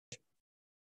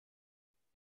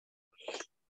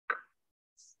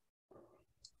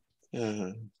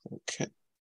Uh, okay.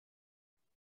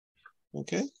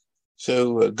 Okay.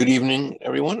 So good evening,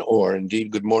 everyone, or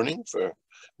indeed good morning for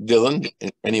Dylan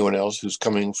and anyone else who's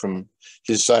coming from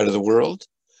his side of the world.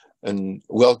 And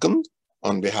welcome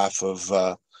on behalf of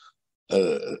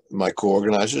my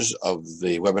co-organizers of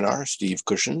the webinar, Steve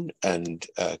Cushion and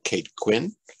Kate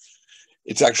Quinn.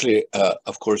 It's actually,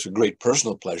 of course, a great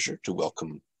personal pleasure to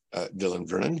welcome Dylan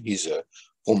Vernon. He's a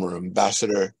former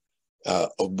ambassador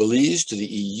of Belize to the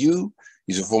EU.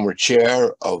 He's a former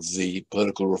chair of the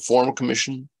Political Reform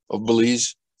Commission of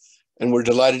Belize. And we're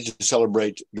delighted to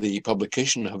celebrate the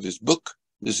publication of his book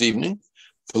this evening,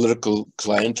 Political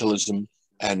Clientelism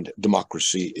and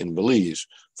Democracy in Belize,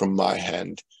 From My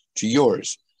Hand to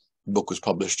Yours. The book was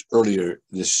published earlier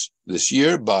this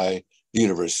year by the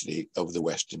University of the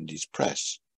West Indies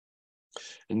Press.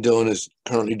 And Dylan is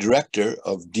currently director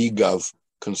of DGov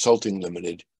Consulting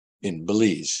Limited in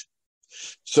Belize.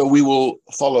 So we will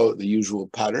follow the usual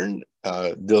pattern.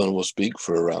 Dylan will speak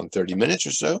for around 30 minutes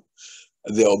or so.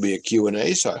 There'll be a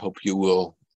Q&A, so I hope you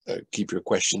will keep your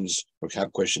questions or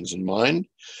have questions in mind.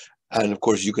 And of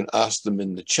course, you can ask them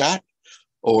in the chat,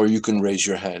 or you can raise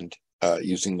your hand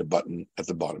using the button at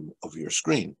the bottom of your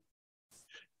screen.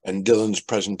 And Dylan's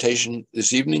presentation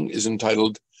this evening is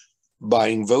entitled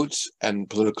Buying Votes and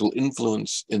Political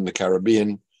Influence in the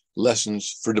Caribbean,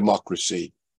 Lessons for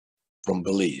Democracy from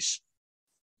Belize.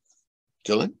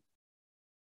 Dylan?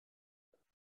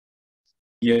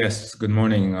 Yes, good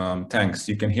morning. Thanks.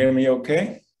 You can hear me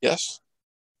okay? Yes.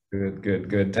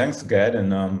 Good. Thanks, Gad,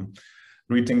 and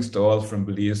greetings to all from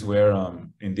Belize, where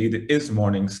indeed it is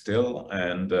morning still,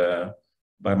 and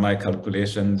by my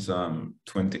calculations,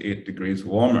 28 degrees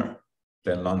warmer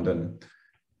than London,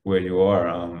 where you are.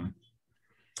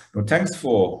 Well, thanks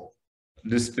for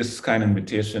this kind of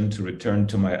invitation to return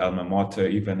to my alma mater,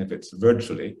 even if it's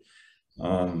virtually.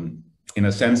 In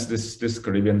a sense, this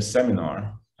Caribbean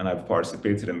seminar, and I've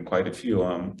participated in quite a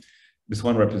few, this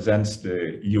one represents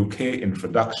the UK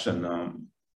introduction,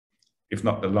 if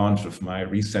not the launch of my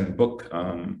recent book,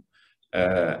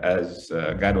 as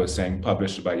Gad was saying,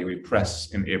 published by UWI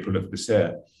Press in April of this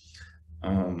year.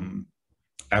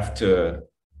 After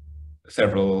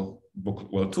several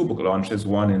two book launches,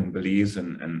 one in Belize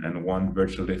and one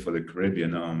virtually for the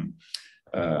Caribbean.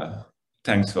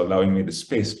 Thanks for allowing me the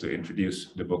space to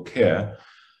introduce the book here.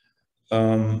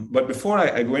 But before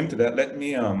I go into that, let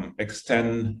me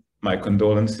extend my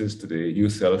condolences to the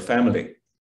UCL family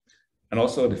and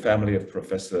also the family of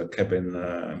Professor Kevin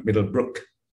Middlebrook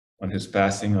on his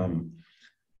passing.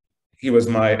 He was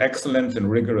my excellent and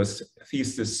rigorous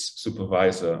thesis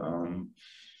supervisor.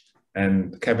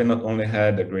 And Kevin not only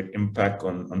had a great impact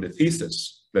on the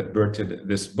thesis that birthed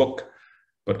this book,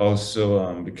 but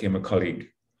also became a colleague.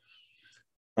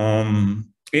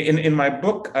 In my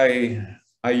book,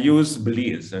 I use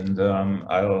Belize, and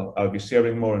I'll be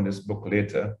sharing more in this book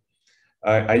later.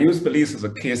 I use Belize as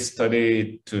a case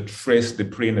study to trace the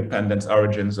pre-independence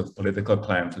origins of political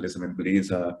clientelism in Belize,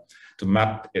 to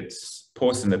map its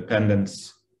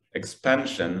post-independence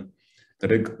expansion, to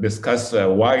discuss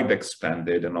why it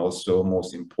expanded, and also,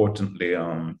 most importantly,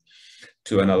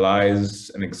 to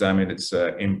analyze and examine its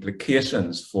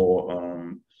implications for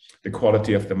the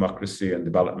quality of democracy and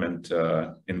development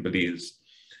in Belize.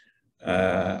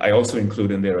 I also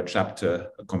include in there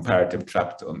a comparative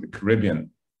chapter on the Caribbean.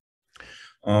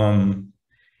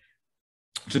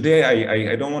 Today,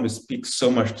 I don't want to speak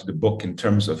so much to the book in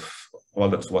terms of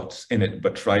all of what's in it,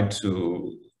 but try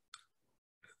to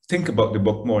think about the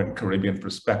book more in Caribbean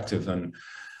perspective. And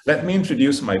let me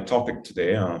introduce my topic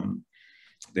today,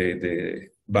 the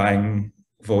buying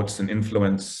votes and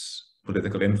influence,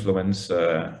 political influence,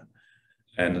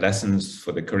 and lessons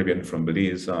for the Caribbean from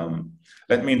Belize.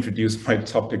 Let me introduce my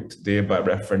topic today by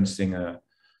referencing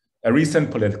a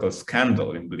recent political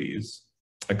scandal in Belize,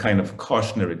 a kind of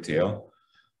cautionary tale.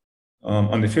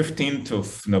 On the 15th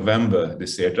of November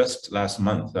this year, just last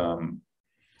month,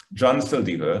 John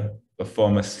Saldivar, a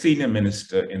former senior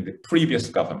minister in the previous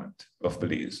government of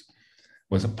Belize,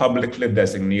 was publicly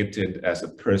designated as a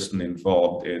person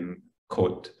involved in,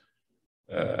 quote,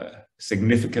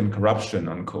 significant corruption,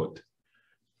 unquote,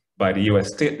 by the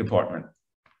US State Department.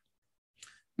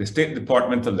 The State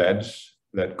Department alleged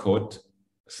that, quote,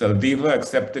 Saldivar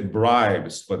accepted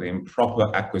bribes for the improper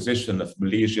acquisition of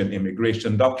Belizean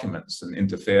immigration documents and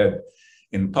interfered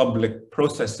in public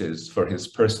processes for his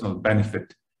personal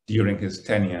benefit during his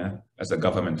tenure as a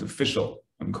government official,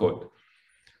 unquote.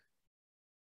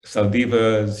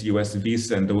 Saldivar's US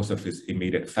visa and those of his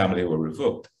immediate family were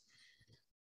revoked.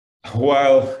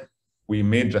 While we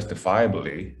may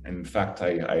justifiably, in fact,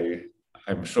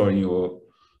 I'm sure you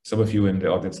some of you in the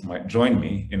audience might join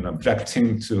me in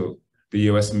objecting to the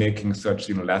US making such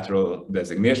unilateral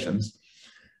designations.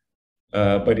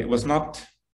 But it was not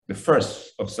the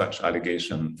first of such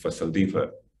allegation for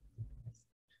Saldivar.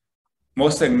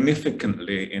 Most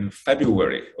significantly, in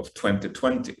February of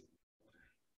 2020,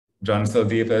 John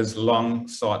Saldivar's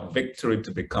long-sought victory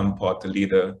to become party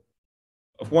leader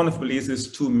of one of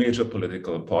Belize's two major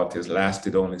political parties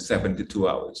lasted only 72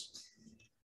 hours.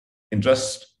 In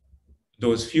just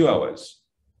those few hours,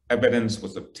 evidence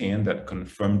was obtained that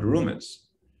confirmed rumors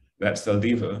that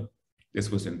Saldivar, this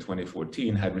was in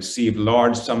 2014, had received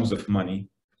large sums of money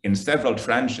in several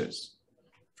tranches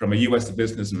from a US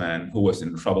businessman who was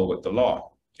in trouble with the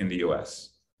law in the US.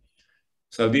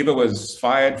 Saldivar was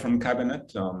fired from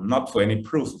cabinet, not for any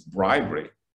proof of bribery,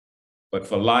 but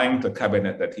for lying to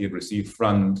cabinet that he had received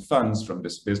funds from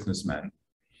this businessman.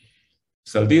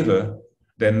 Saldivar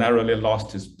then narrowly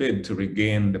lost his bid to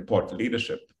regain the party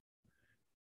leadership,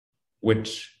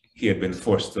 which he had been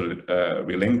forced to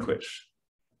relinquish.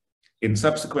 In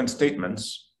subsequent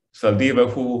statements,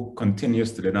 Saldivar, who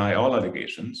continues to deny all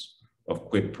allegations of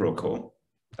quid pro quo,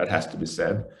 that has to be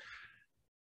said,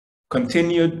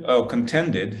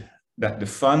 contended that the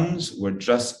funds were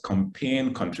just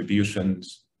campaign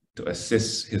contributions to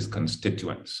assist his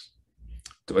constituents,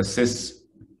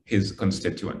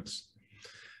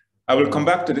 I will come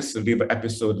back to this Saldivar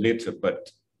episode later,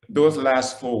 but those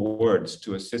last four words,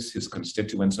 to assist his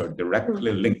constituents, are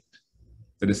directly linked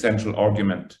to the central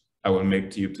argument I will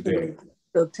make to you today.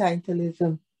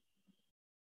 Clientelism.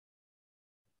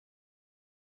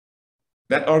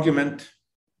 That argument,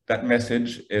 that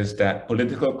message is that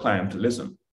political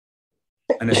clientelism,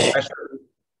 and especially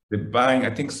the buying, I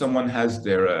think someone has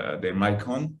their mic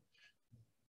on.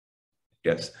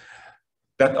 Yes.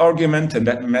 That argument and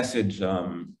that message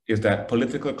is that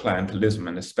political clientelism,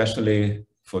 and especially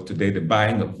for today, the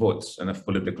buying of votes and of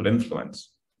political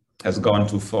influence, has gone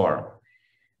too far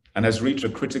and has reached a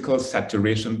critical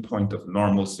saturation point of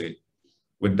normalcy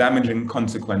with damaging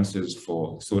consequences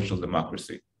for social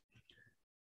democracy.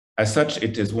 As such,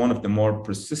 it is one of the more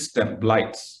persistent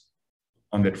blights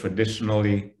on the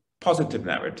traditionally positive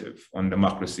narrative on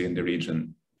democracy in the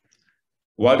region.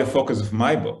 While the focus of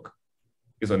my book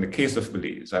is on the case of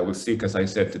Belize, I will seek, as I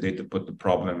said today, to put the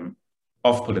problem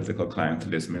of political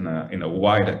clientelism in a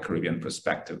wider Caribbean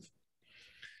perspective.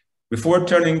 Before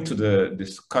turning to the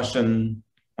discussion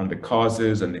on the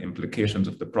causes and the implications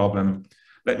of the problem,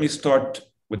 let me start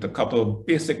with a couple of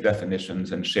basic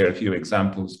definitions and share a few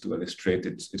examples to illustrate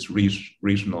its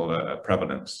regional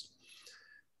prevalence.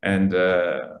 And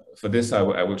for this, I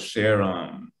will share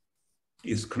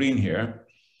a screen here.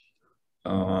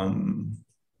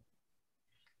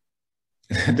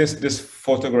 This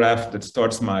photograph that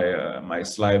starts my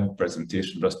slide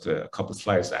presentation, just a couple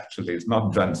slides actually, it's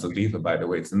not John Saldivar, by the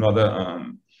way, it's another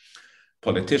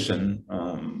politician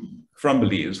from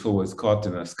Belize who was caught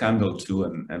in a scandal too,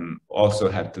 and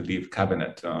also had to leave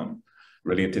cabinet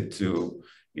related to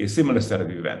a similar set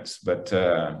of events, but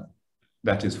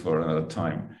that is for another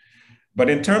time. But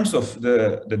in terms of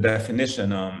the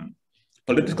definition,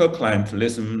 political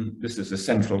clientelism, this is a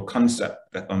central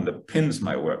concept that underpins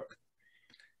my work,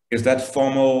 is that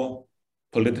formal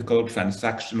political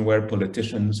transaction where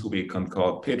politicians, who we can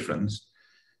call patrons,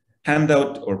 hand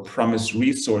out or promise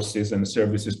resources and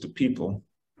services to people,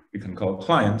 we can call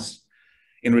clients,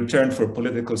 in return for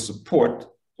political support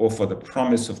or for the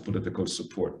promise of political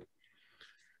support.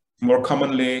 More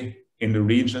commonly in the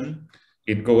region,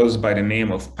 it goes by the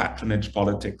name of patronage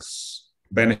politics,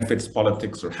 benefits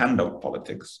politics, or handout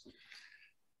politics.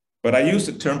 But I use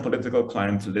the term political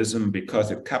clientelism because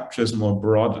it captures more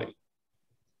broadly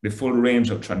the full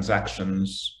range of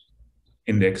transactions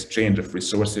in the exchange of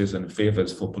resources and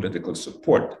favors for political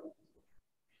support.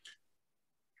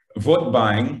 Vote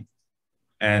buying,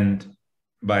 and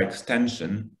by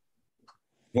extension,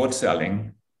 vote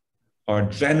selling, are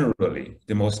generally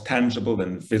the most tangible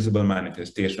and visible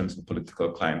manifestations of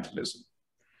political clientelism.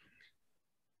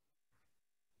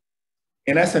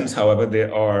 In essence, however,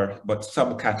 there are but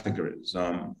subcategories.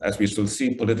 As we shall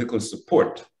see, political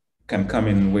support can come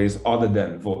in ways other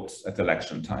than votes at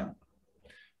election time.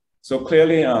 So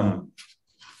clearly,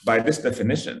 by this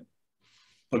definition,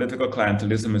 political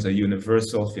clientelism is a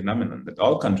universal phenomenon that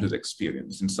all countries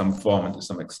experience in some form and to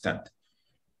some extent.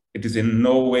 It is in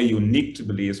no way unique to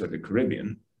Belize or the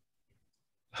Caribbean.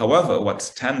 However, what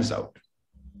stands out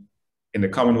in the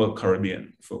Commonwealth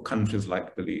Caribbean for countries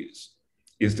like Belize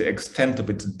is the extent of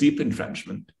its deep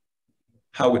entrenchment,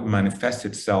 how it manifests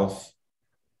itself,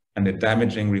 and the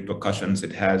damaging repercussions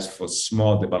it has for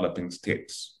small developing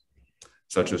states,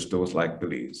 such as those like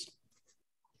Belize.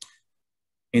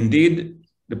 Indeed,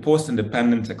 the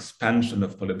post-independence expansion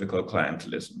of political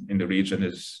clientelism in the region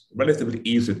is relatively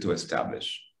easy to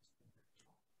establish.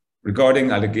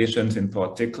 Regarding allegations in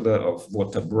particular of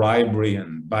voter bribery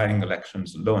and buying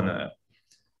elections alone,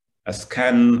 a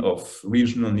scan of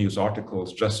regional news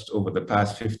articles just over the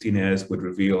past 15 years would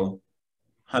reveal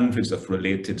hundreds of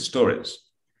related stories.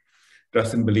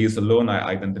 Just in Belize alone, I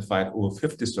identified over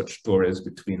 50 such stories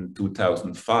between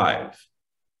 2005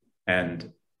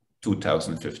 and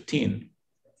 2015.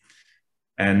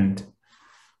 And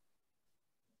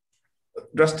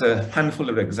just a handful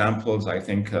of examples, I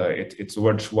think it's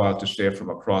worthwhile to share from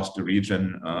across the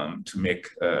region to make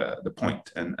the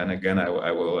point. And again,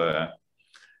 I will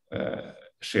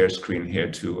share screen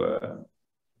here to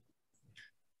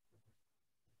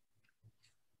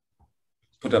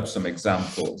put up some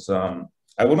examples.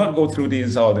 I will not go through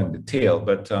these all in detail,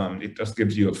 but it just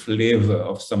gives you a flavor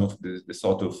of some of the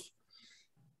sort of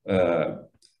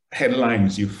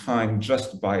headlines you find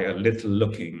just by a little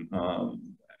looking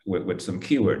with some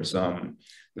keywords.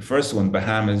 The first one,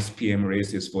 Bahamas PM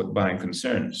raises vote buying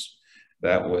concerns.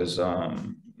 That was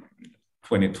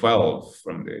 2012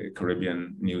 from the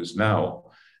Caribbean News Now.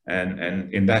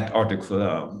 And in that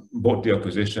article, both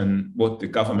the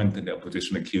government and the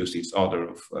opposition accused each other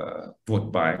of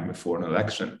vote buying before an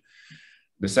election.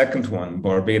 The second one,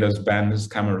 Barbados bans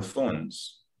camera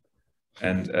phones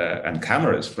and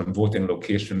cameras from voting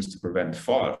locations to prevent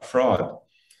fraud.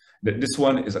 This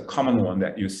one is a common one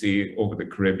that you see over the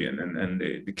Caribbean. And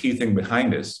the key thing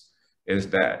behind this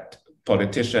is that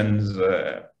politicians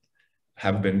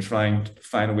have been trying to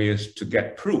find ways to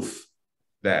get proof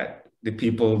that the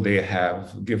people they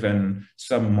have given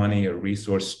some money or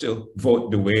resource still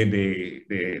vote the way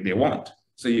they want.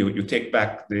 So you take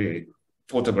back the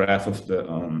photograph of the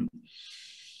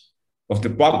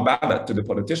ballot to the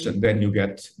politician, then you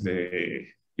get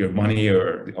your money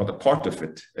or the other part of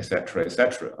it, etc.,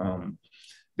 etc.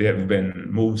 There have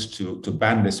been moves to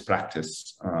ban this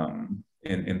practice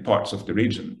in parts of the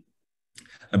region.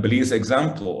 A Belize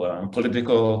example,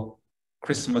 political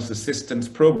Christmas assistance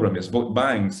program is vote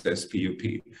buying, says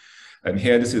PUP. And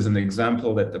here, this is an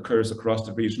example that occurs across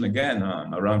the region again,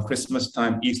 around Christmas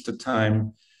time, Easter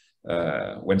time,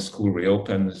 when school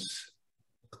reopens,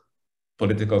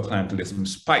 political clientelism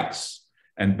spikes,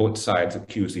 and both sides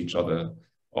accuse each other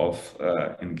of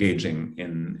engaging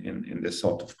in this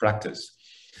sort of practice.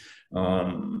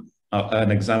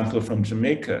 An example from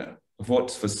Jamaica,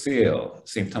 votes for sale,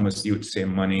 St. Thomas Youth say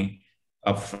money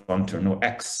up front or no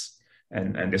X.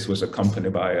 And this was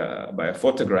accompanied by a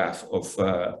photograph of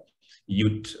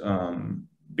youth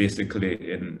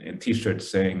basically in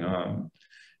t-shirts saying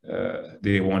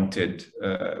they wanted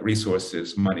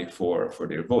resources, money for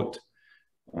their vote.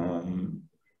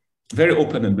 Very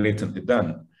open and blatantly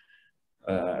done.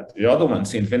 The other one,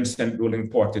 St. Vincent ruling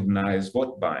party denies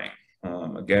vote buying.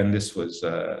 Again, this was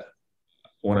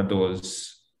one of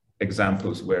those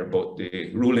examples where both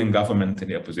the ruling government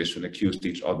and the opposition accused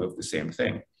each other of the same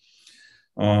thing.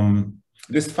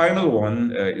 This final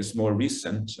one is more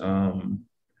recent.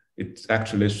 It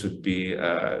actually should be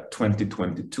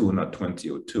 2022, not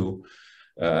 2002.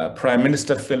 Prime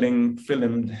Minister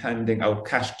filmed handing out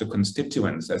cash to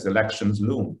constituents as elections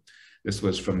loom. This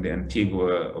was from the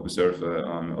Antigua Observer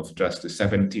of just the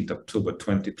 17th October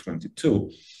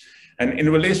 2022. And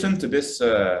in relation to this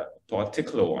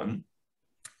particular one,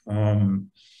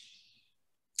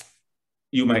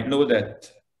 you might know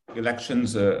that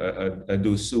elections are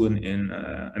due soon in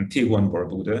Antigua and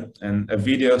Barbuda, and a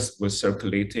video was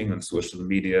circulating on social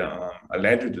media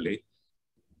allegedly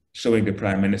showing the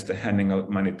Prime Minister handing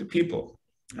out money to people.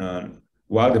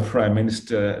 While the Prime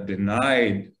Minister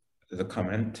denied the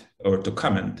comment,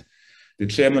 the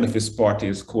chairman of his party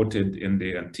is quoted in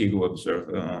the Antigua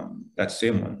Observer, that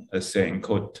same one, as saying,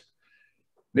 quote,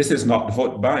 "This is not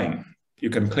vote buying. You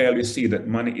can clearly see that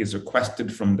money is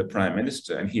requested from the Prime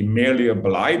Minister and he merely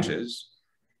obliges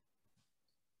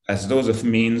as those of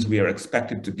means we are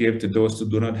expected to give to those who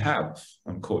do not have,"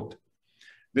 unquote.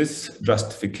 This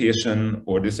justification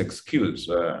or this excuse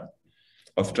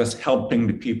of just helping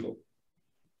the people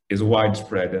is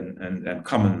widespread and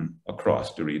common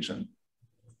across the region.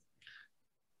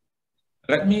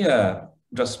 Let me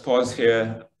just pause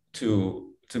here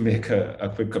to make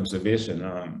a quick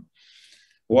observation.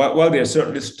 While there are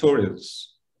certainly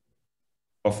stories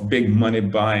of big money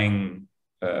buying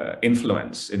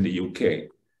influence in the UK,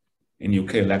 in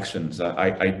UK elections,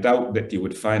 I doubt that you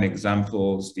would find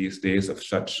examples these days of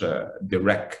such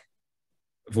direct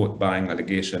vote buying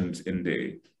allegations in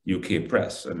the UK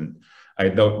press. And I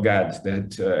doubt, Gads,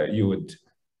 that you would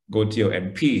go to your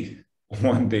MP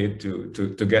one day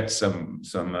to get some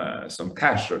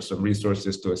cash or some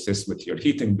resources to assist with your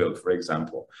heating bill, for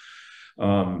example.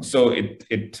 So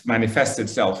it manifests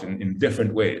itself in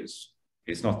different ways.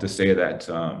 It's not to say that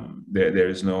there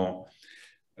is no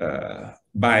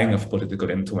buying of political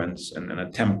influence and an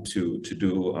attempt to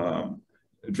do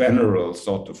general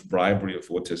sort of bribery of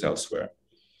voters elsewhere.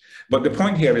 But the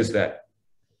point here is that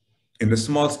in the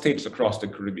small states across the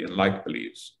Caribbean, like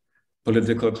Belize,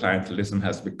 political clientelism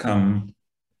has become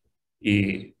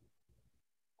a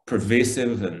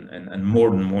pervasive and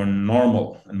more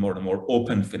normal and more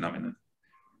open phenomenon.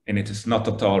 And it is not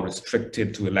at all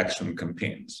restricted to election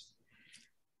campaigns.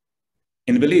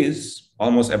 In Belize,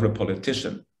 almost every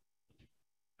politician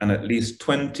and at least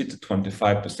 20 to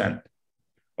 25%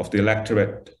 of the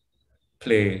electorate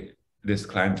play this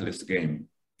clientelist game,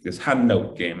 this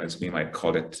handout game, as we might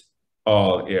call it,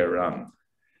 all year round.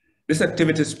 This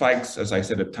activity spikes, as I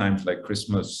said, at times like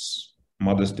Christmas,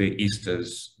 Mother's Day,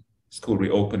 Easter's, school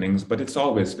reopenings, but it's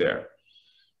always there.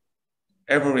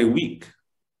 Every week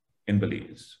in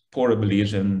Belize, poorer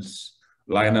Belizeans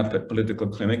line up at political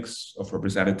clinics of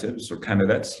representatives or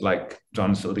candidates like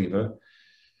John Saldeva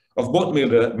of both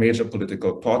major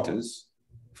political parties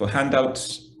for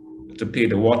handouts to pay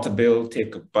the water bill,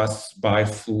 take a bus, buy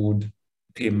food,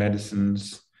 pay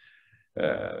medicines,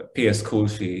 pay a school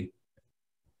fee,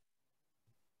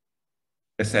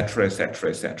 etc., etc.,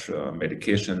 etc.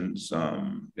 Medications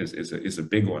is a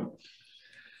big one.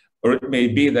 Or it may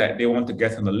be that they want to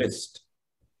get on a list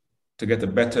to get a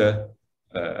better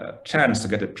chance to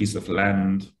get a piece of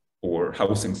land or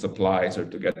housing supplies, or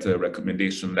to get a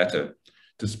recommendation letter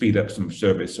to speed up some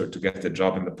service, or to get a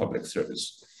job in the public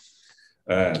service.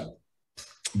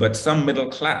 But some middle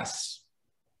class,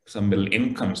 some middle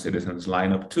income citizens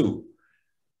line up too,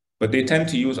 but they tend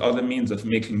to use other means of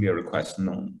making their requests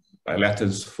known, by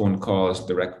letters, phone calls,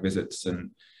 direct visits,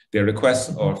 and their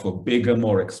requests are for bigger,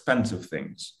 more expensive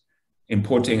things.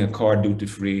 Importing a car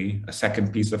duty-free, a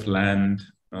second piece of land,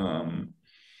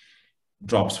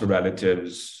 jobs for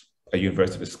relatives, a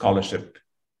university scholarship,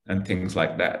 and things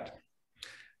like that.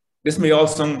 This may all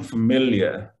sound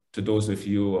familiar to those of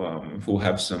you who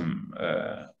have some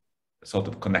sort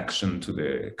of connection to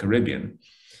the Caribbean,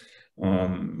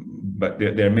 but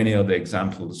there are many other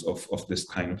examples of this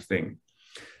kind of thing.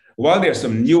 While there are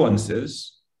some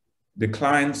nuances, the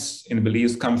clients in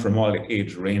Belize come from all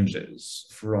age ranges,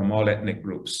 from all ethnic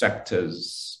groups,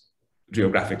 sectors,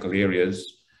 geographical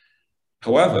areas.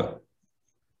 However,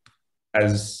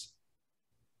 as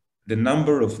the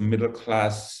number of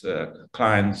middle-class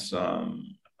clients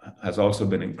has also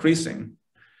been increasing,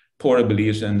 poorer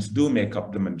Belizeans do make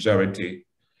up the majority,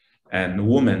 and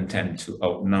women tend to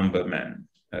outnumber men,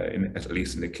 at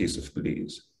least in the case of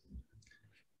Belize.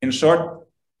 In short,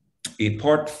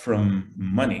 apart from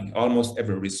money, almost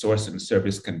every resource and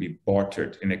service can be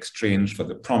bartered in exchange for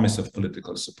the promise of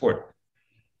political support.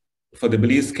 For the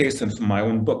Belize case and for my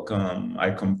own book,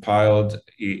 I compiled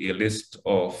a list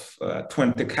of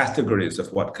 20 categories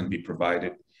of what can be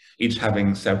provided, each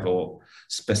having several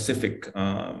specific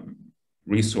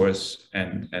resource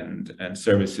and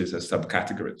services as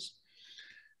subcategories.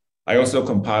 I also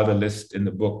compiled a list in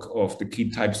the book of the key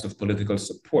types of political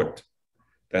support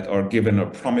that are given or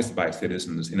promised by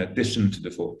citizens in addition to the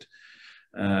vote.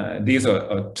 These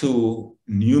are too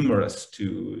numerous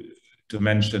to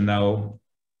mention now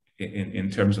in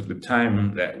terms of the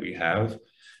time that we have,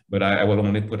 but I will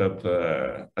only put up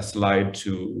a slide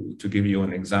to give you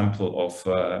an example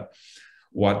of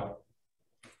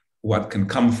what can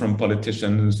come from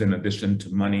politicians in addition to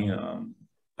money.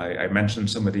 I mentioned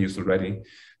some of these already,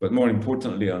 but more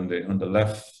importantly, on the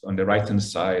left, on the right-hand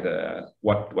side,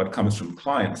 what comes from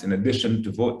clients in addition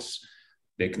to votes.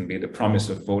 They can be the promise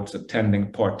of votes,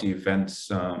 attending party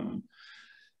events,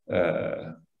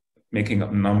 making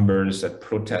up numbers at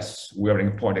protests,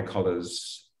 wearing party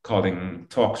colors, calling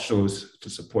talk shows to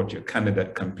support your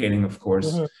candidate, campaigning, of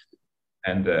course,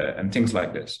 and things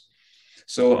like this.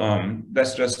 So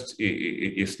that's just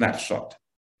a snapshot.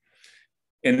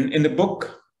 In the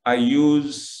book, I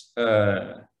use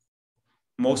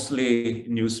mostly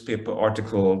newspaper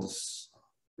articles,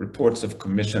 reports of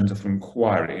commissions of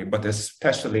inquiry, but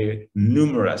especially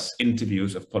numerous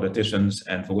interviews of politicians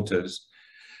and voters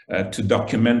to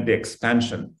document the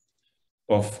expansion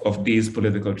of these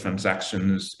political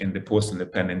transactions in the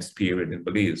post-independence period in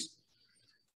Belize.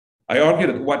 I argue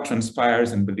that what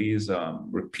transpires in Belize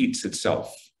repeats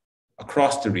itself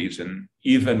across the region,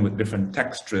 even with different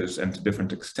textures and to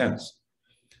different extents.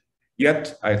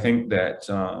 Yet, I think that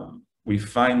we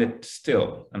find it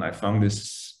still, and I found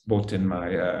this both in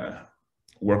my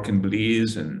work in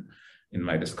Belize and in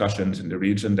my discussions in the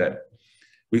region, that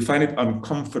we find it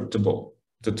uncomfortable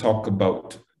to talk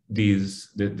about these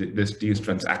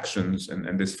transactions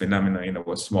and this phenomena in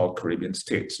our small Caribbean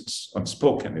states. It's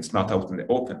unspoken, it's not out in the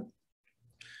open.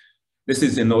 This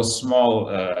is in no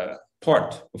small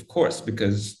part, of course,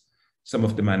 because some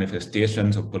of the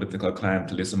manifestations of political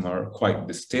clientelism are quite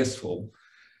distasteful,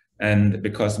 and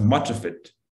because much of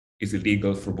it is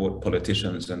illegal for both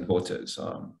politicians and voters.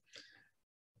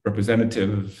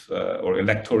 Representative or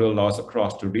electoral laws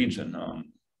across the region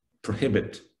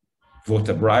prohibit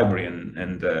voter bribery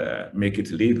and make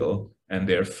it illegal, and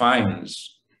there are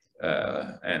fines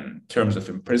and terms of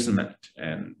imprisonment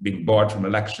and being barred from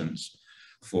elections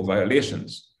for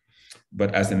violations.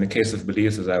 But as in the case of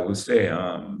Belize, as I will say,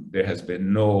 there has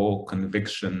been no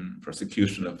conviction,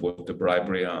 prosecution of voter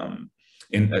bribery,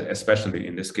 especially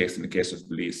in this case, in the case of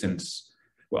Belize, since,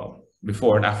 well,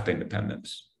 before and after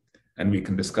independence. And we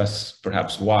can discuss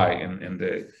perhaps why in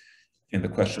the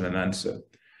question and answer.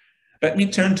 Let me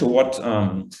turn to what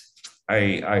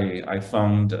I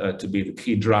found to be the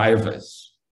key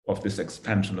drivers of this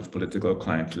expansion of political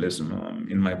clientelism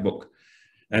in my book.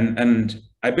 And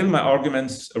I build my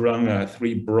arguments around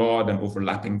three broad and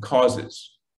overlapping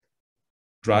causes,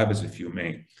 drivers, if you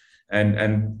may.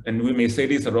 And we may say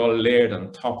these are all layered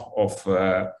on top of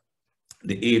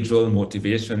the age-old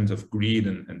motivations of greed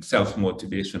and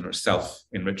self-motivation or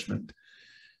self-enrichment.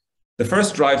 The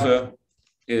first driver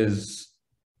is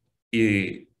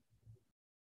the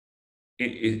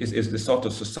sort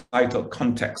of societal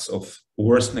context of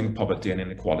worsening poverty and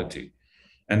inequality,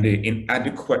 and the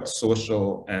inadequate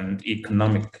social and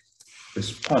economic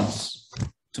response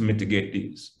to mitigate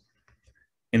these.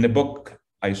 In the book,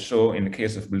 I show, in the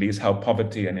case of Belize, how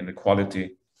poverty and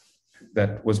inequality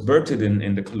that was birthed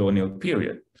in the colonial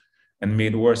period and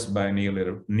made worse by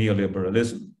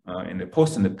neoliberalism in the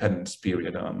post-independence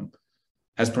period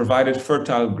has provided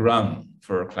fertile ground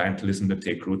for clientelism to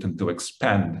take root and to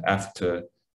expand after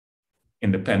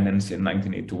independence in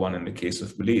 1981 in the case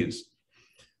of Belize.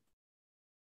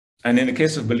 And in the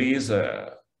case of Belize,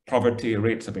 poverty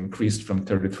rates have increased from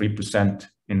 33%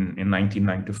 in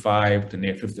 1995 to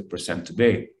near 50%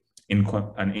 today.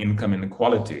 And income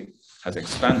inequality has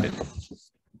expanded.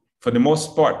 For the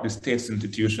most part, the state's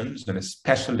institutions, and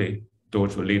especially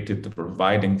those related to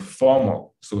providing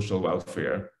formal social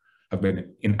welfare, have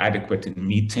been inadequate in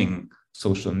meeting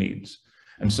social needs.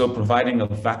 And so providing a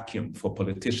vacuum for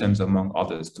politicians, among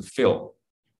others, to fill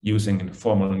using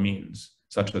informal means,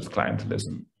 such as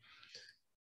clientelism.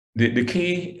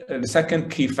 The second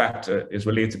key factor is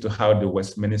related to how the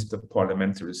Westminster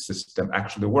parliamentary system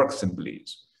actually works in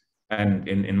Belize and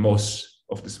in most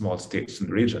of the small states in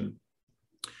the region.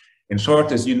 In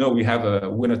short, as you know, we have a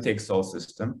winner-takes-all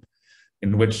system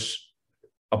in which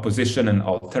opposition and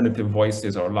alternative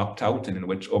voices are locked out and in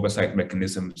which oversight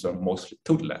mechanisms are mostly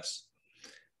toothless.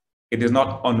 It is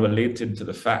not unrelated to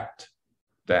the fact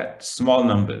that small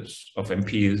numbers of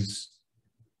MPs,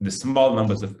 the small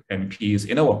numbers of MPs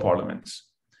in our parliaments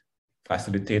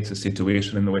facilitates a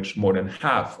situation in which more than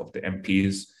half of the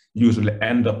MPs usually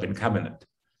end up in cabinet.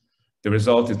 The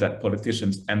result is that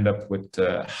politicians end up with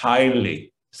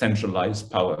highly centralized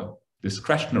power,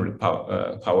 discretionary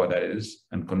power that is,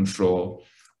 and control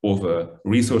over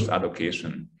resource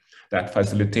allocation that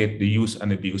facilitate the use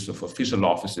and abuse of official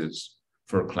offices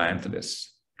for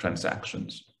clientelist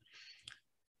transactions.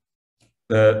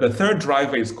 The third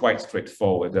driver is quite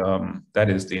straightforward. That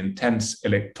is the intense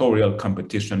electoral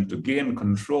competition to gain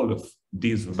control of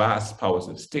these vast powers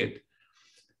of state.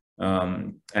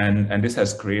 And this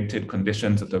has created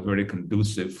conditions that are very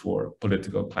conducive for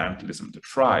political clientelism to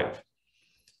thrive.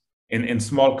 In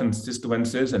small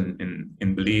constituencies, and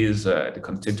in Belize, the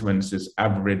constituencies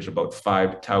average about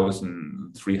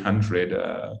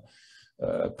 5,300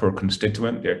 per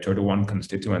constituent. There are 31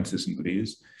 constituencies in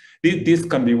Belize. These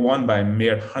can be won by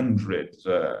mere hundreds,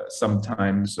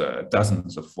 sometimes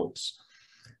dozens of votes.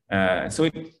 So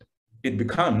it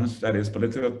becomes, that is,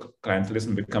 political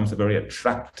clientelism becomes a very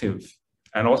attractive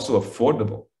and also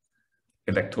affordable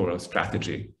electoral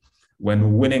strategy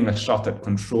when winning a shot at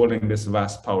controlling this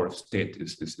vast power of state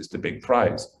is the big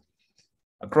prize.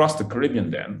 Across the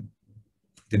Caribbean then,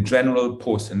 the general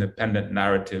post-independent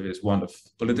narrative is one of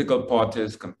political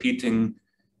parties competing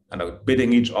and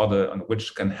outbidding each other on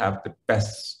which can have the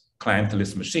best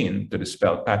clientelist machine to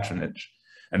dispel patronage.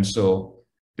 And so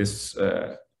this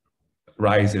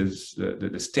rises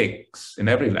the stakes in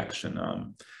every election.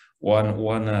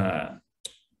 One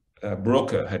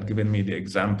broker had given me the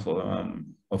example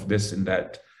of this, in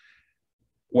that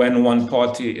when one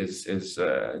party is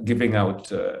giving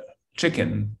out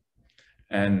chicken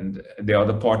and the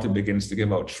other party begins to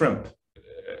give out shrimp,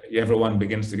 everyone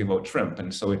begins to give out shrimp,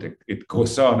 and so it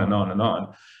goes on and on and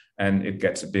on, and it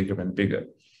gets bigger and bigger.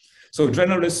 So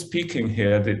generally speaking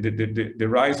here, the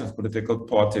rise of political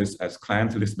parties as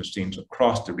clientelist machines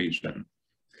across the region,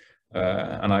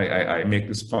 and I make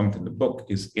this point in the book,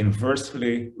 is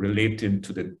inversely related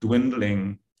to the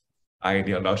dwindling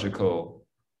ideological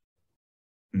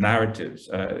narratives,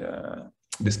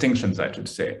 distinctions, I should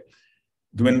say,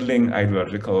 dwindling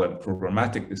ideological and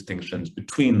programmatic distinctions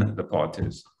between the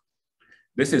parties.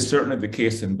 This is certainly the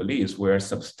case in Belize, where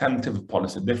substantive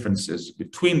policy differences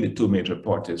between the two major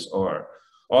parties are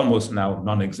almost now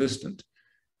non-existent.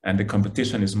 And the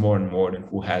competition is more and more in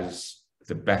who has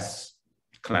the best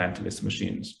clientelist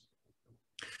machines.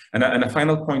 And a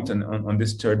final point on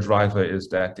this third driver is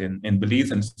that in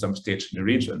Belize and some states in the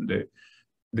region,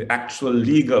 the actual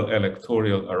legal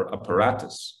electoral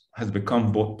apparatus has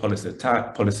become both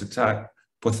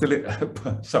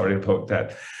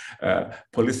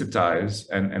politicized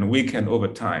and weakened over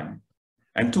time,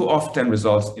 and too often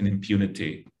results in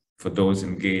impunity for those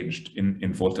engaged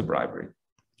in voter bribery.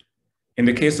 In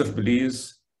the case of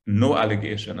Belize, no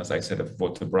allegation, as I said, of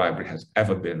voter bribery has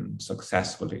ever been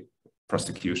successfully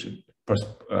prosecuted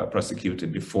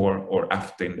before or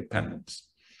after independence.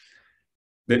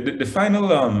 The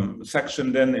final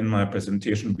section then in my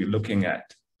presentation will be looking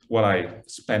at what I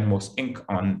spend most ink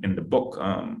on in the book,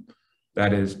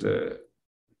 that is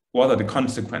what are the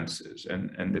consequences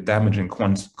and the damaging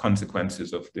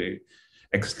consequences of the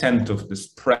extent of the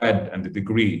spread and the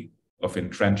degree of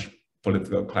entrenched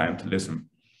political clientelism.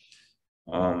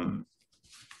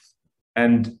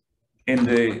 And in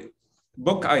the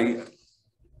book, I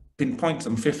pinpoint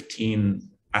some 15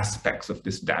 aspects of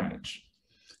this damage,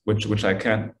 which I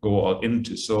can't go all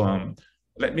into. So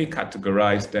let me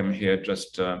categorize them here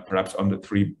just perhaps under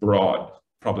three broad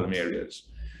problem areas.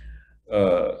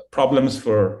 Problems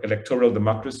for electoral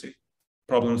democracy,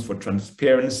 problems for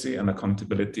transparency and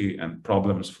accountability, and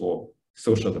problems for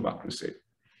social democracy.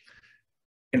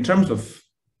 In terms of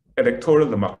electoral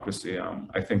democracy,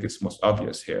 I think it's most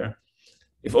obvious here.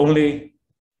 If only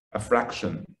a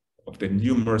fraction of the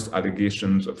numerous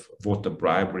allegations of voter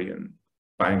bribery and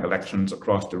buying elections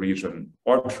across the region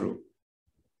are true,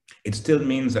 it still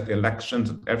means that elections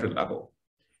at every level,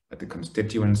 at the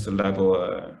constituency level,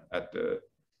 at the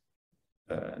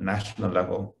national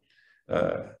level,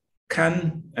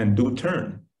 can and do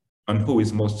turn on who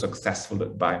is most successful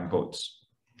at buying votes.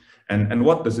 And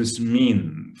what does this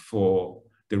mean for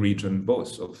the region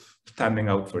both of standing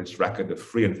out for its record of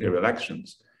free and fair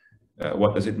elections?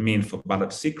 What does it mean for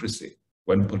ballot secrecy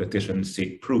when politicians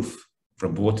seek proof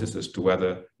from voters as to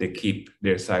whether they keep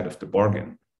their side of the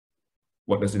bargain?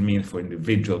 What does it mean for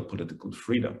individual political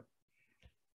freedom?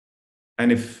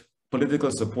 And if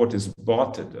political support is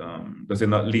bartered, does it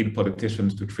not lead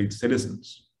politicians to treat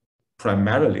citizens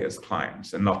primarily as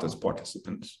clients and not as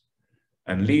participants?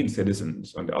 And lead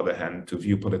citizens, on the other hand, to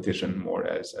view politicians more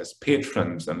as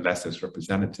patrons and less as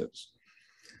representatives.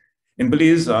 In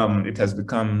Belize, it has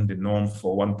become the norm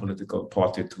for one political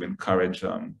party to encourage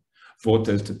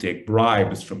voters to take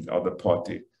bribes from the other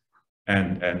party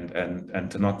and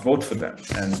to not vote for them.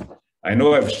 And I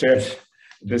know I've shared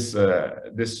this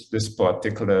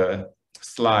particular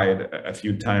slide a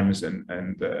few times,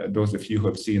 and those of you who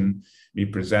have seen me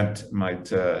present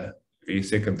might be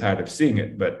sick and tired of seeing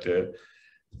it, but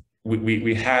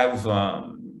we have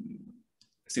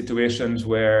situations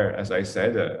where, as I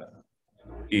said,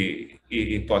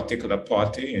 a particular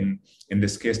party, in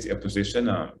this case the opposition,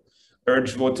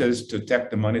 urge voters to take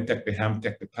the money, take the ham,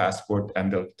 take the passport,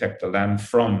 and they'll take the land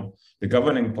from the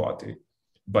governing party,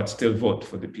 but still vote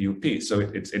for the PUP. So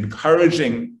it's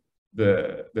encouraging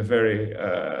the very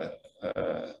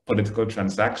political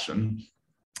transaction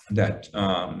that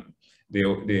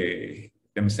they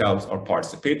themselves are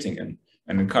participating in,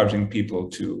 and encouraging people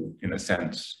to, in a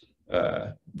sense,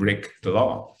 break the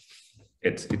law.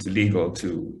 It's illegal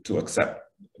to accept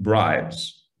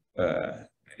bribes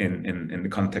in the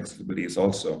context of Belize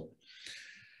also.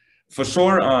 For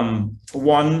sure,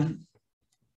 one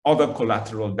other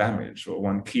collateral damage, or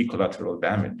one key collateral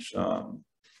damage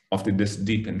of this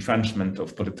deep entrenchment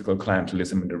of political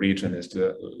clientelism in the region is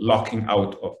the locking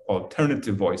out of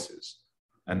alternative voices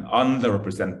and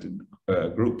underrepresented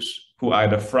groups who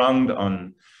either frowned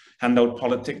on handout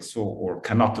politics or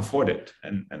cannot afford it,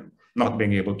 and not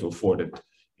being able to afford it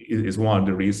is one of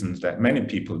the reasons that many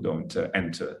people don't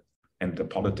enter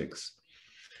politics.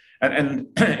 And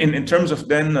in terms of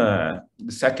then the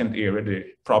second area, the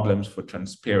problems for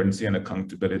transparency and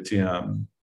accountability,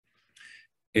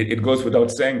 it goes without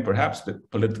saying perhaps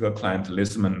that political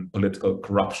clientelism and political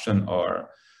corruption are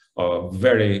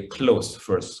very close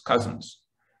first cousins.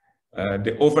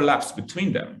 the overlaps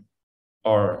between them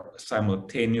are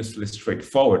simultaneously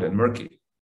straightforward and murky.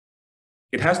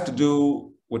 It has to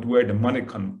do with where the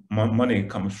money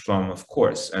comes from, of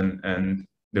course, and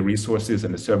the resources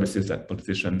and the services that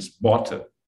politicians barter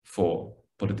for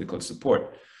political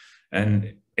support.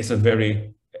 And it's a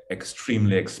very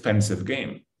extremely expensive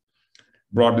game.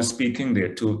 Broadly speaking, there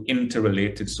are two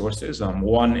interrelated sources.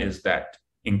 One is that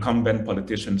incumbent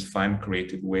politicians find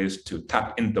creative ways to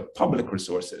tap into public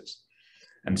resources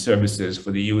and services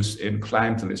for the use in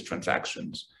clientelist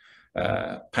transactions,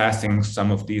 passing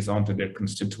some of these on to their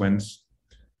constituents,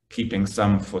 keeping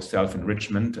some for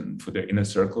self-enrichment and for their inner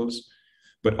circles,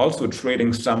 but also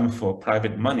trading some for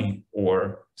private money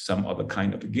or some other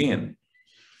kind of gain.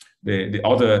 The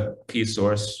other key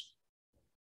source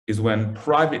is when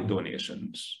private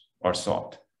donations are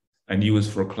sought and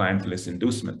used for clientelist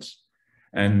inducements.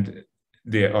 And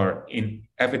there are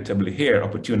inevitably here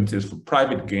opportunities for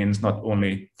private gains, not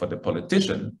only for the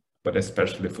politician, but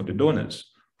especially for the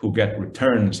donors who get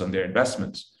returns on their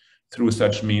investments through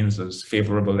such means as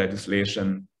favorable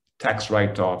legislation, tax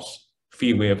write-offs,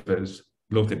 fee waivers,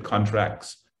 bloated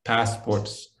contracts,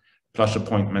 passports, plush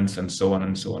appointments, and so on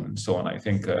and so on and so on. I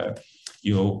think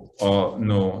you all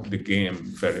know the game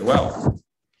very well.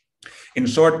 In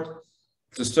short,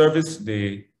 to service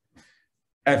the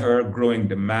ever-growing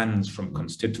demands from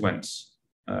constituents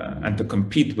and to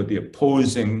compete with the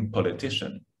opposing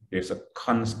politician, there's a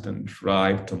constant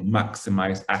drive to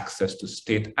maximize access to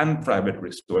state and private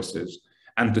resources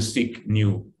and to seek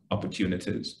new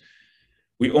opportunities.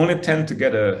 We only tend to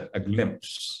get a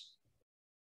glimpse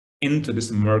into this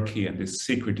murky and this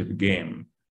secretive game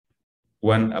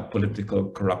when a political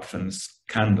corruption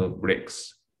scandal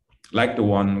breaks, like the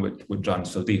one with John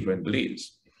Saldivar in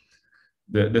Belize.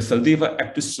 The Saldivar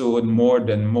episode, more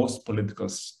than most political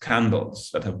scandals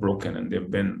that have broken, and there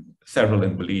have been several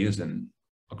in Belize and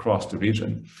across the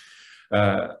region,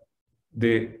 the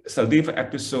Saldivar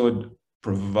episode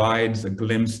provides a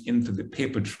glimpse into the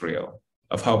paper trail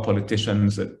of how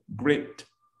politicians at great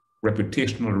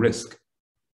reputational risk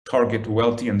target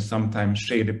wealthy and sometimes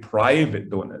shady private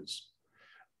donors,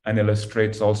 and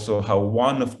illustrates also how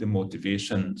one of the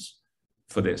motivations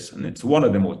for this, and it's one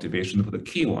of the motivations, but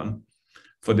the key one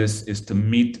for this, is to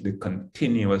meet the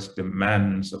continuous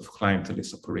demands of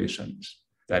clientelist operations.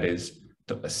 That is,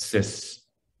 to assist,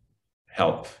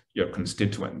 help your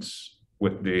constituents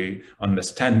with the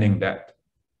understanding that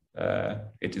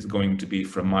it is going to be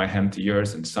from my hand to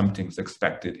yours and something's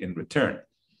expected in return.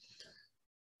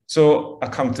 So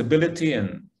accountability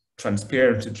and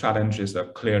transparency challenges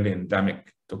are clearly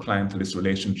endemic to clientelist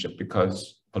relationship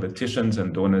because politicians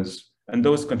and donors and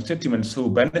those constituents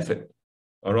who benefit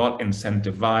are all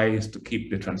incentivized to keep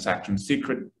the transaction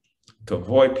secret, to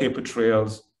avoid paper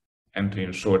trails, and to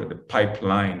ensure that the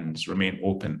pipelines remain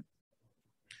open.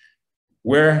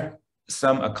 Where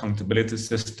some accountability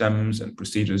systems and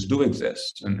procedures do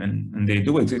exist, and they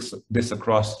do exist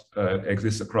across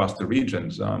the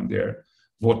regions. There are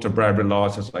voter bribery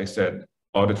laws, as I said,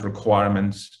 audit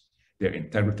requirements, there are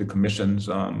integrity commissions.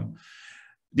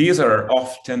 These are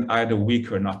often either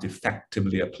weak or not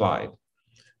effectively applied.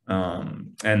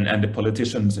 And the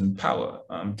politicians in power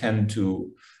tend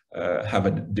to have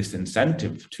a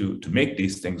disincentive to make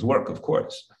these things work, of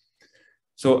course.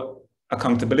 So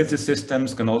accountability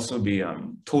systems can also be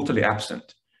totally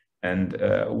absent. And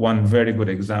one very good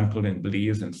example in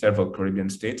Belize and several Caribbean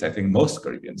states, I think most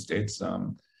Caribbean states,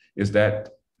 is that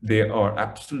there are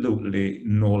absolutely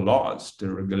no laws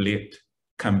to regulate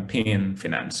campaign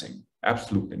financing,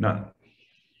 absolutely none.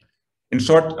 In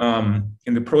short,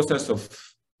 in the process of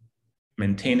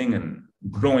maintaining and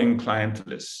growing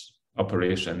clientelist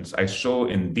operations, I show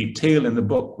in detail in the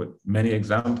book with many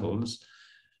examples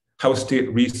how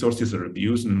state resources are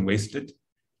abused and wasted,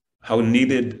 how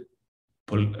needed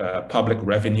public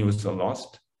revenues are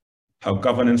lost, how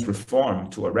governance reform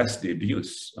to arrest the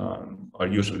abuse are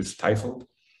usually stifled,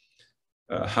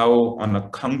 how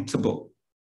unaccountable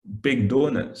big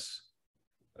donors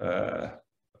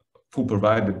who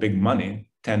provide the big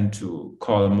money tend to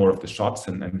call more of the shots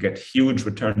and get huge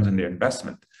returns on their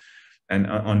investment. And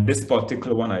on this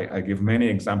particular one, I give many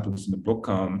examples in the book,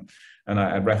 and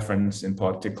I reference in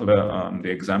particular the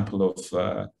example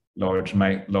of Lord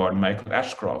Michael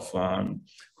Ashcroft,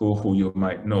 who you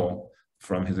might know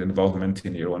from his involvement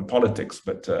in your own politics,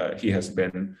 but he has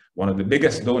been one of the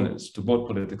biggest donors to both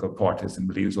political parties in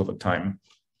Belize over time.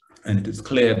 And it is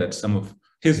clear that some of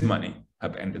his money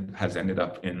has ended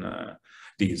up in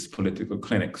these political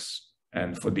clinics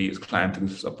and for these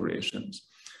clientelist operations.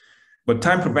 But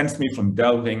time prevents me from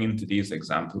delving into these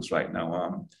examples right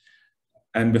now.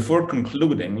 And before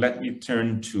concluding, let me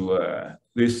turn to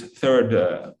this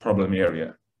third problem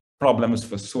area, problems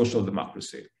for social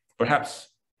democracy, perhaps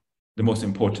the most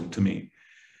important to me.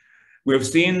 We have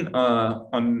seen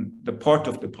on the part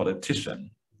of the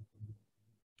politician,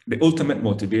 the ultimate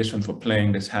motivation for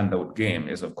playing this handout game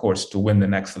is, of course, to win the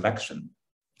next election,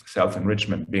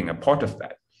 self-enrichment being a part of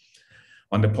that.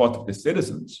 On the part of the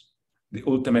citizens, the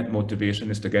ultimate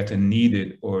motivation is to get a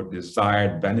needed or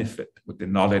desired benefit with the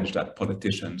knowledge that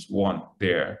politicians want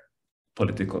their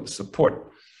political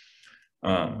support.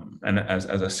 And as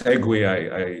a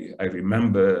segue, I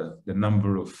remember the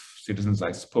number of citizens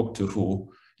I spoke to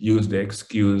who used the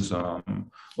excuse,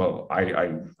 well,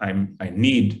 I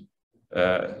need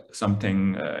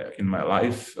something in my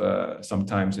life.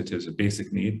 Sometimes it is a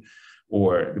basic need,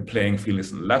 or the playing field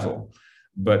isn't level.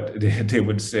 But they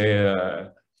would say,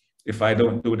 if I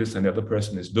don't do this and the other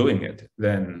person is doing it,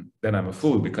 then I'm a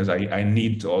fool, because I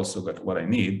need to also get what I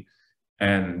need.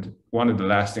 And one of the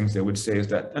last things they would say is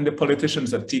that, and the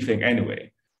politicians are thieving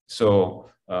anyway. So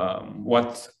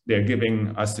what they're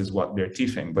giving us is what they're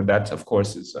thieving. But that, of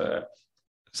course, is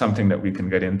something that we can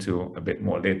get into a bit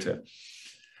more later.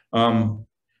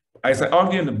 As I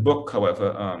argue in the book,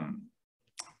 however,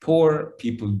 poor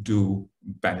people do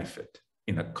benefit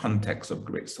in a context of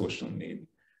great social need.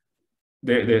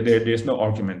 There's no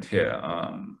argument here.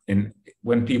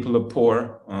 When people are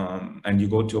poor and you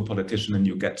go to a politician and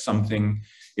you get something,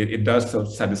 it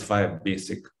does satisfy a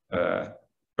basic,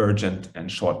 urgent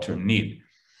and short-term need.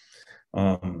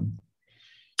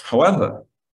 However,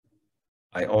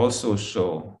 I also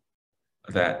show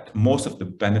that most of the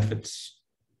benefits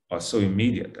are so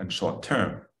immediate and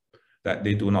short-term that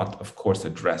they do not, of course,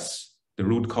 address the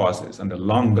root causes and the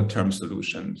longer-term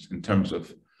solutions in terms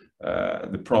of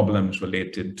the problems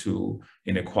related to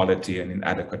inequality and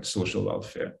inadequate social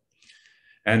welfare.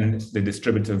 And the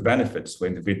distributive benefits for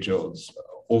individuals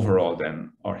overall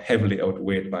then are heavily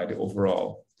outweighed by the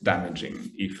overall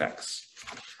damaging effects.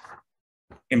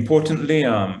 Importantly,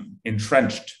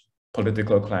 entrenched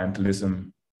political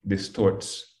clientelism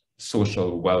distorts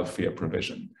social welfare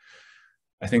provision.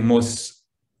 I think most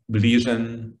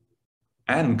Belizean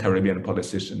and Caribbean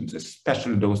politicians,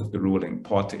 especially those of the ruling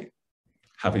party,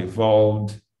 have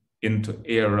evolved into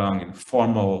era-long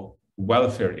informal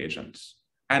welfare agents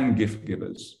and gift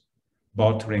givers,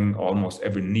 bartering almost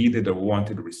every needed or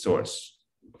wanted resource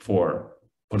for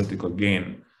political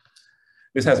gain.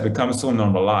 This has become so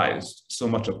normalized, so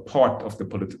much a part of the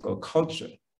political culture,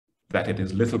 that it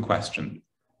is little questioned.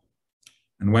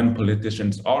 And when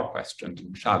politicians are questioned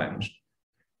and challenged,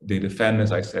 they defend,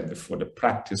 as I said before, the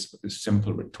practice with the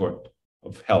simple retort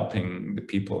of helping the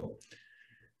people.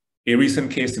 A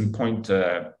recent case in point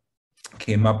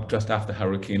came up just after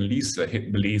Hurricane Lisa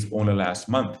hit Belize only last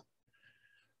month,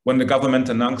 when the government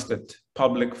announced that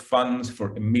public funds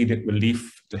for immediate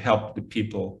relief to help the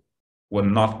people will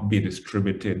not be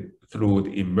distributed through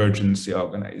the emergency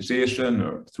organization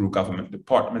or through government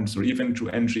departments or even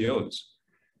through NGOs,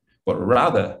 but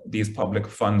rather these public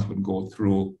funds would go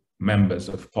through members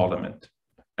of parliament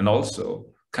and also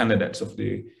candidates of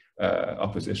the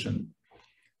opposition.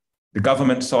 The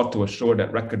government sought to assure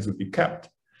that records would be kept,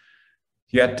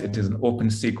 yet it is an open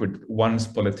secret once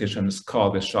politicians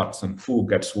call the shots on who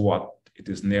gets what, it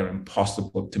is near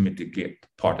impossible to mitigate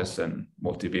partisan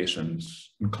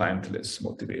motivations and clientelist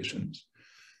motivations.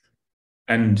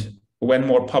 And when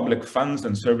more public funds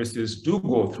and services do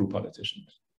go through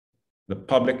politicians, the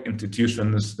public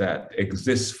institutions that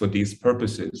exist for these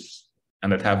purposes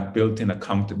and that have built-in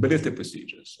accountability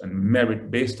procedures and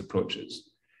merit-based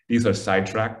approaches, these are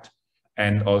sidetracked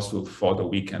and also further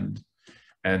weakened.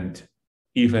 And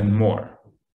even more,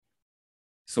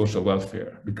 social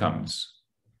welfare becomes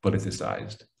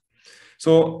politicized.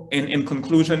 So in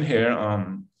conclusion here,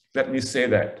 let me say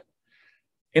that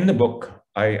in the book,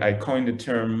 I coined the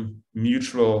term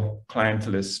mutual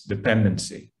clientelist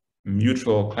dependency,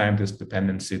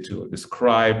 to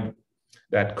describe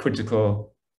that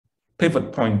critical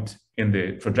pivot point in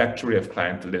the trajectory of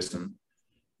clientelism,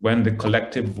 when the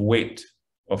collective weight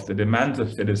of the demands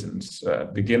of citizens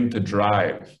begin to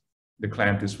drive the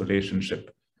clientelist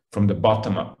relationship from the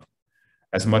bottom up,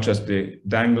 as much as the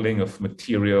dangling of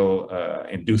material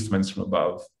inducements from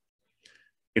above.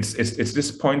 It's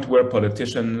this point where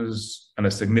politicians and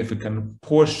a significant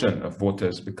portion of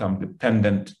voters become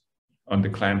dependent on the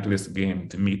clientelist game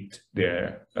to meet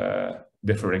their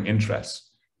differing interests.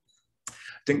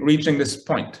 I think reaching this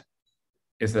point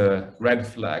is a red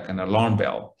flag, an alarm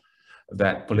bell,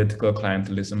 that political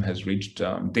clientelism has reached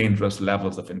dangerous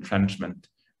levels of entrenchment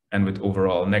and with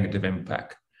overall negative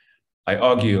impact. I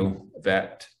argue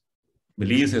that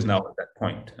Belize is now at that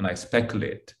point, and I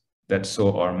speculate that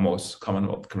so are most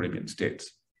Commonwealth Caribbean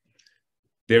states.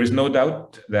 There is no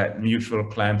doubt that mutual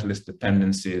clientelist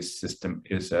dependency is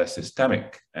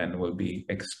systemic and will be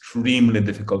extremely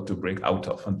difficult to break out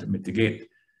of and to mitigate.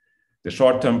 The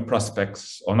short-term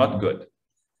prospects are not good.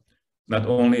 Not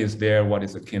only is there what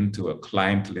is akin to a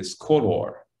clientelist Cold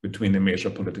War between the major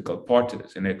political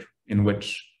parties, in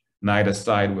which neither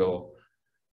side will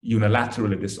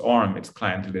unilaterally disarm its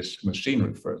clientelist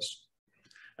machinery first.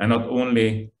 And not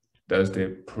only does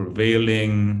the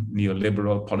prevailing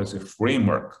neoliberal policy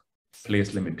framework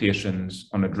place limitations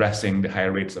on addressing the high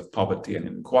rates of poverty and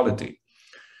inequality,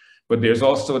 but there's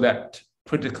also that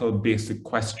critical basic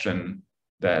question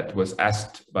that was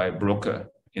asked by Broca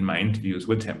in my interviews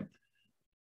with him.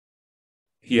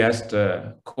 He asked,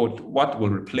 quote, what will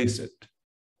replace it?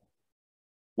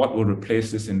 What will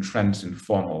replace this entrenched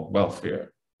informal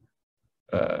welfare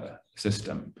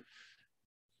system?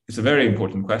 It's a very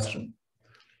important question.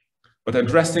 But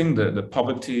addressing the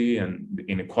poverty and the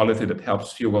inequality that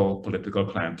helps fuel political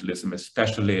clientelism,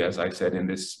 especially, as I said, in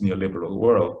this neoliberal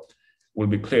world, will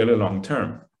be clearly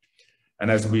long-term.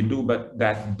 And as we do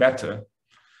that better,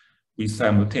 we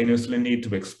simultaneously need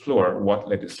to explore what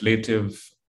legislative,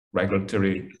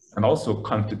 regulatory, and also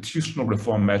constitutional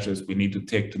reform measures we need to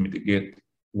take to mitigate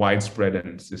widespread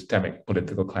and systemic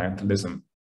political clientelism.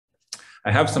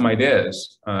 I have some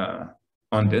ideas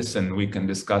on this, and we can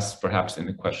discuss perhaps in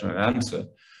the question and answer.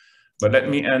 But let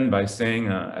me end by saying,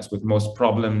 as with most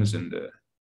problems in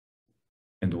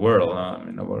the world,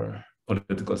 in our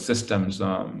political systems,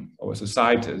 our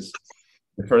societies,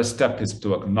 the first step is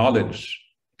to acknowledge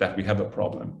that we have a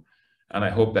problem. And I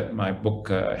hope that my book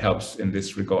helps in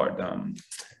this regard.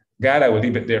 Gad, I will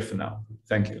leave it there for now.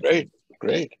 Thank you.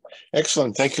 Great.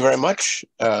 Excellent. Thank you very much.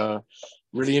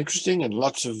 Really interesting and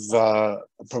lots of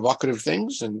provocative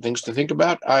things and things to think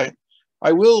about. I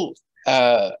will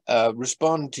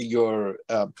respond to your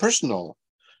personal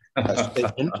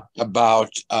statement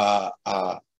about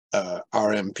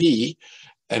RMP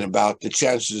and about the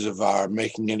chances of our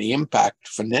making any impact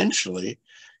financially.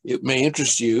 It may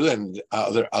interest you and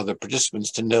other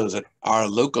participants to know that our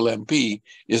local MP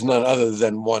is none other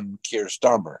than one Keir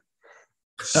Starmer.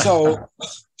 So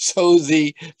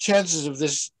the chances of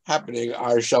this happening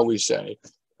are, shall we say,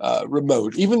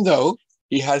 remote, even though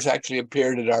he has actually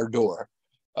appeared at our door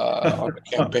on a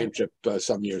campaign trip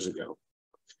some years ago.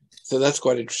 So that's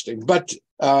quite interesting. But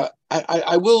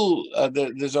I will,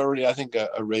 there's already, I think,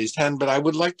 a raised hand, but I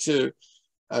would like to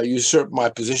usurp my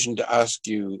position to ask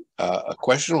you a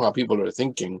question while people are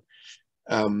thinking.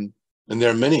 And there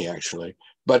are many, actually.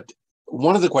 But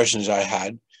one of the questions I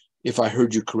had, if I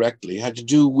heard you correctly, had to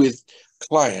do with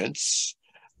clients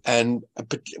and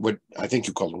what I think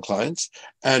you call them clients.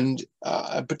 And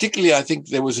particularly, I think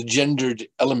there was a gendered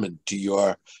element to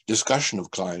your discussion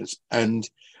of clients. And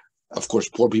of course,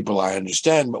 poor people, I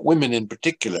understand, but women in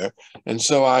particular. And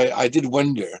so I did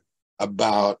wonder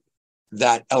about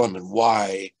that element,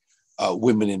 why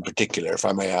women in particular, if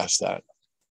I may ask that.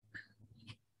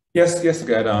 Yes,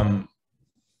 Gad.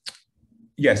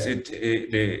 Yes,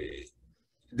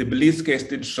 the Belize case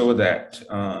did show that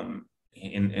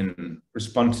in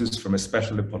responses from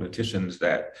especially politicians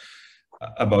that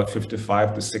about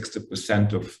 55 to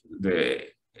 60% of the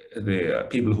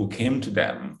people who came to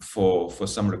them for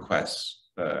some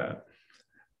requests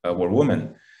were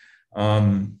women,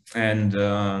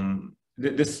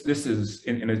 this is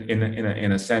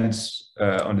in a sense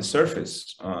on the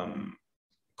surface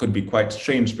could be quite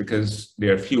strange because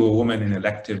there are fewer women in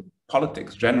elective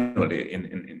politics generally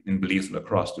in Belize and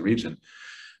across the region.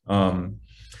 And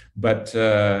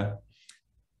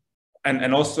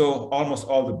also almost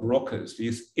all the brokers,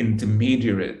 these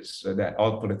intermediaries that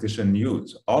all politicians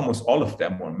use, almost all of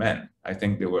them were men. I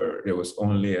think there was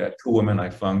only 2 women I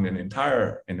found in the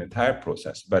entire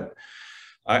process. But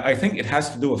I think it has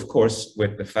to do, of course,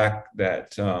 with the fact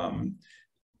that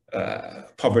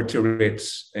poverty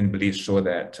rates in Belize show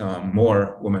that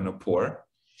more women are poor.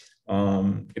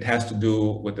 It has to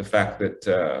do with the fact that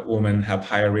women have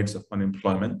higher rates of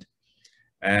unemployment,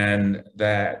 and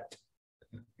that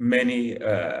many,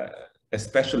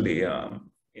 especially,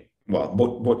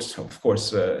 both of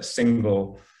course,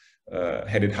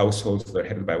 single-headed households that are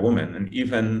headed by women, and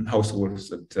even households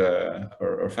that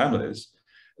or families,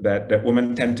 that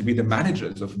women tend to be the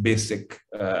managers of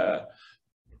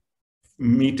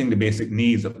meeting the basic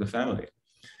needs of the family.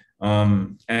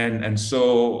 And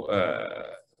so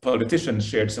politicians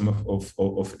shared some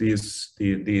of these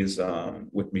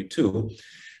with me too.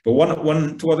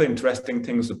 But two other interesting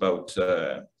things about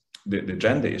the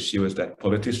gender issue is that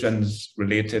politicians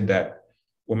related that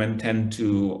women tend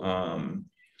to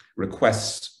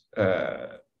request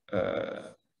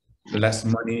less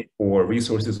money or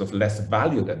resources of less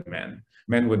value than men.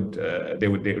 Men would they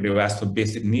would ask for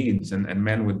basic needs, and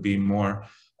men would be more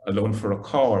a loan for a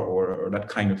car or that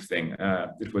kind of thing.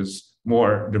 It was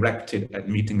more directed at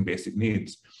meeting basic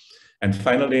needs. And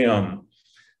finally,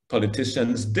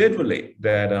 politicians did relate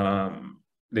that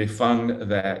they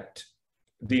found that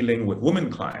dealing with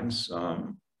women clients,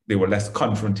 they were less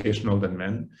confrontational than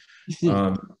men.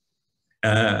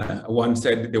 One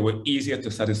said they were easier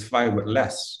to satisfy with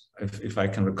less, if I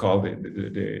can recall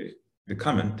the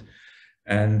comment.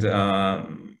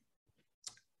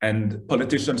 And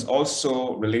politicians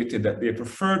also related that they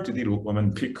preferred to deal with women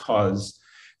because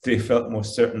they felt more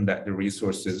certain that the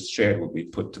resources shared would be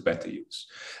put to better use.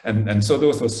 And so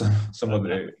those were some of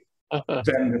the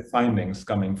gender findings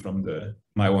coming from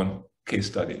my own case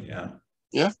study.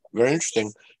 Yeah, very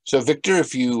interesting. So Victor,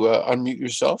 if you unmute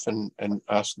yourself and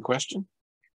ask the question.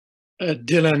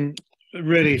 Dylan,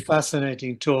 really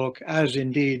fascinating talk, as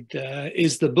indeed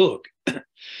is the book.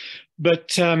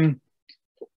 But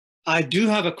I do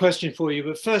have a question for you.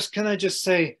 But first, can I just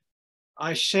say,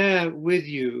 I share with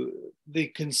you the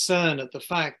concern at the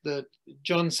fact that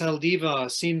John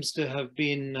Saldivar seems to have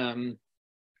been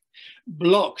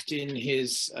blocked in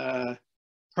his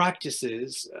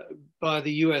practices by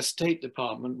the US State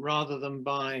Department rather than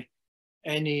by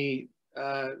any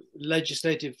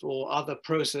legislative or other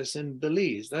process in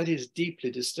Belize. That is deeply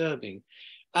disturbing.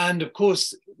 And of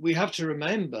course, we have to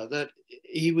remember that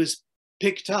he was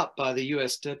picked up by the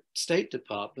US State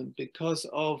Department because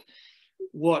of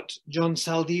what John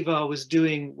Saldivar was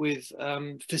doing with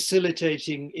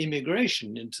facilitating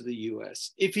immigration into the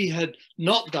US. If he had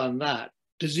not done that,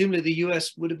 presumably the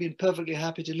US would have been perfectly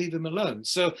happy to leave him alone.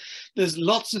 So there's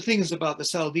lots of things about the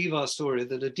Saldivar story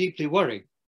that are deeply worrying.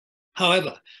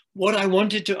 However, what I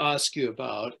wanted to ask you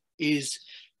about is,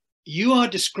 you are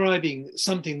describing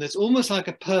something that's almost like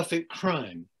a perfect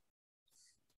crime.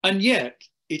 And yet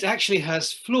it actually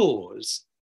has flaws,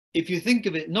 if you think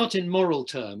of it not in moral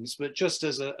terms, but just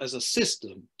as a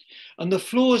system. And the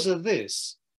flaws are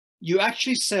this: you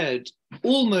actually said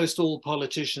almost all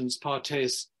politicians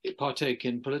partake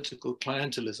in political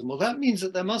clientelism. Well, that means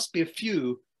that there must be a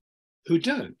few who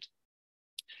don't.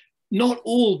 Not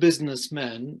all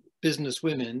businessmen,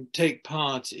 businesswomen take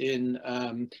part in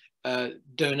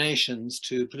donations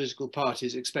to political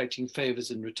parties expecting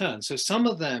favors in return. So some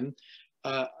of them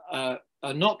are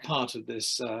not part of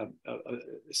this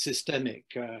systemic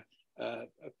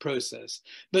process.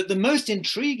 But the most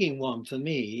intriguing one for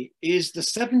me is the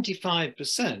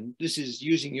 75%, this is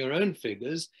using your own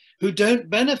figures, who don't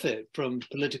benefit from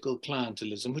political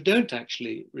clientelism, who don't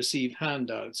actually receive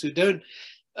handouts, who don't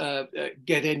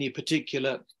get any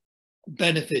particular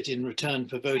benefit in return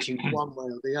for voting one way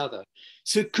or the other.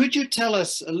 So could you tell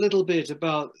us a little bit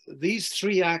about these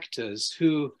three actors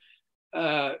who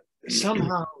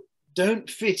somehow don't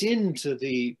fit into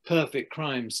the perfect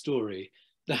crime story?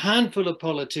 The handful of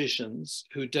politicians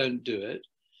who don't do it,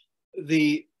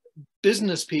 the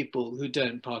business people who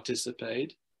don't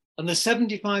participate, and the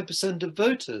 75% of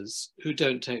voters who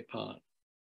don't take part.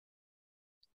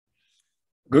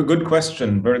 Good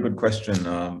question, very good question,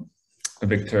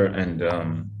 Victor. And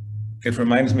it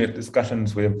reminds me of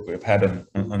discussions we've had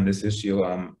on this issue.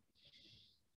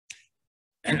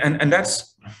 And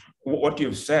that's what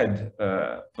you've said,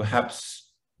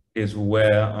 perhaps is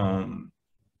where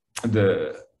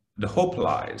the hope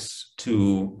lies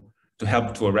to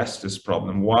help to arrest this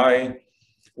problem.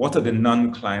 What are the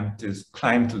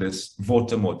non-clientelist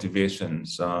voter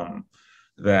motivations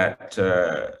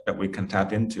that we can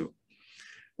tap into?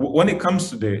 When it comes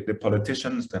to the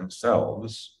politicians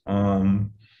themselves,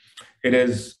 it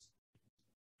is,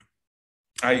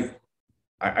 I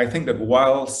think that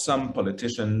while some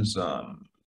politicians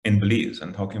in Belize,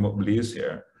 and talking about Belize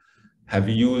here, have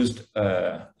used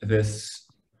this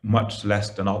much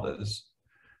less than others,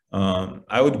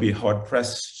 I would be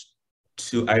hard-pressed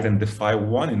to identify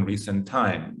one in recent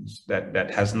times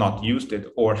that has not used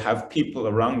it or have people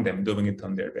around them doing it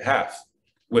on their behalf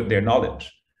with their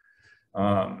knowledge.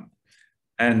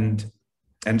 And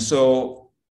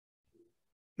so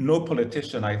no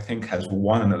politician, I think, has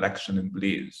won an election in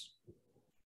Belize,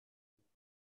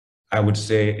 I would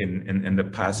say, in the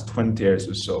past 20 years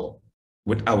or so,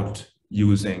 without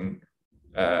using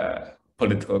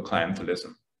political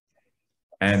clientelism.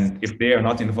 And if they are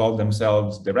not involved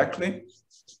themselves directly,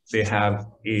 they have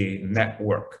a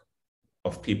network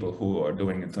of people who are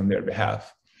doing it on their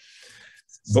behalf.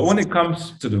 But when it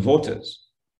comes to the voters,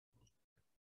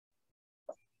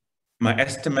 my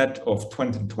estimate of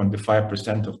 20 to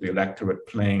 25% of the electorate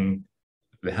playing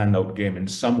the handout game in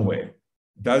some way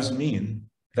does mean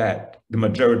that the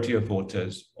majority of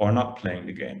voters are not playing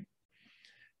the game.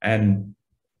 And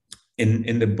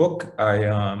in the book,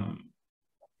 I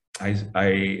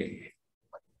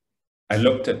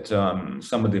looked at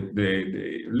some of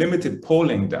the limited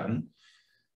polling done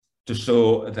to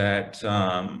show that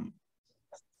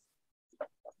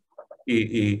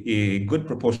a good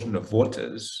proportion of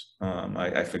voters,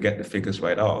 I forget the figures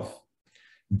right off,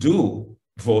 do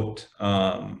vote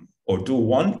or do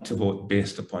want to vote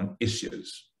based upon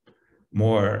issues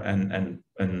more and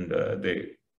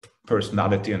the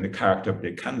personality and the character of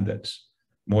their candidates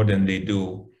more than they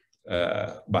do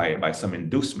by some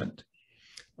inducement.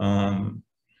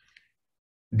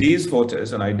 These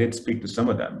voters, and I did speak to some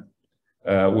of them,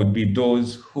 would be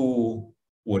those who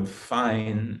would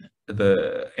find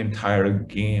the entire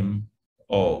game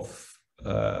of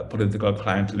political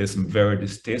clientelism very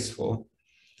distasteful,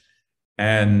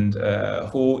 and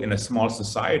who in a small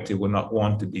society would not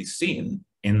want to be seen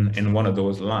in one of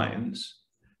those lines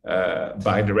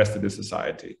by the rest of the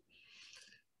society.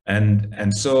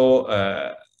 And so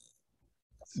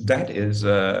that is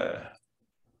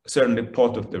certainly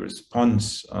part of the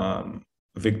response,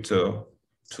 Victor,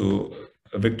 to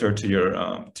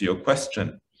your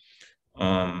question.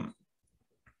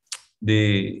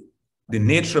 The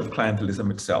nature of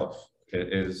clientelism itself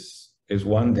is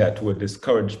one that would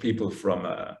discourage people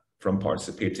from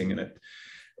participating in it.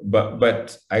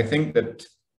 But I think that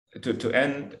to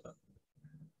end,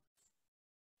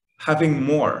 having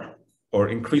more or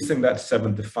increasing that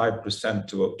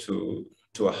 75%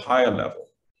 to a higher level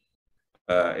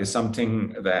is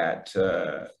something that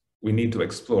we need to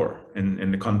explore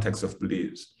in the context of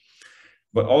Belize,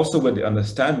 but also with the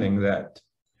understanding that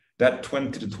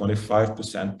 20 to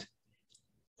 25%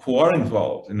 who are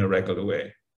involved in a regular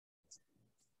way,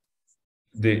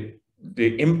 the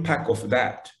impact of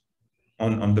that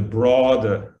on the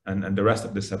broader and the rest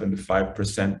of the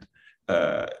 75%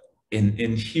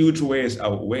 in huge ways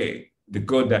outweigh the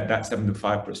good that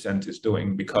 75% is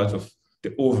doing because of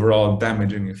the overall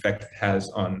damaging effect it has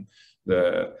on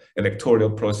the electoral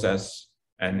process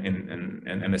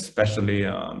and especially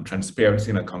transparency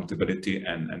and accountability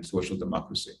and social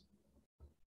democracy.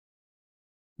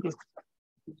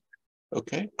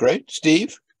 Okay, great.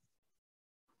 Steve?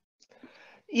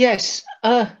 Yes,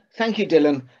 thank you,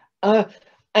 Dylan.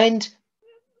 And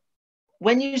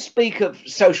when you speak of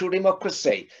social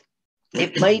democracy,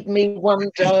 it made me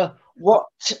wonder what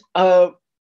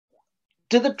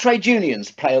do the trade unions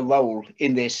play a role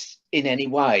in this in any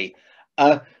way?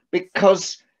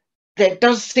 Because there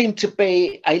does seem to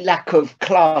be a lack of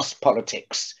class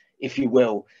politics, if you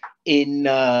will, in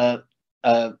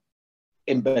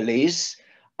Belize.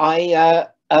 And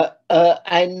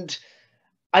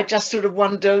I just sort of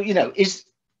wonder, you know, is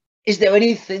there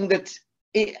anything that,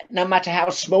 no matter how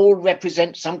small,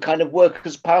 represents some kind of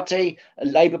workers' party, a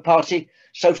Labour Party,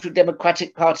 social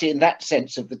democratic party in that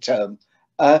sense of the term,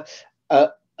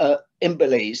 in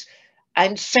Belize?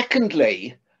 And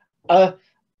secondly, I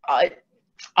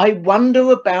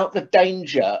wonder about the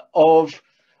danger of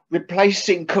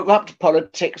replacing corrupt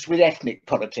politics with ethnic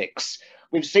politics.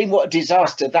 We've seen what a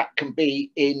disaster that can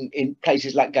be in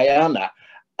places like Guyana.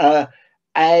 The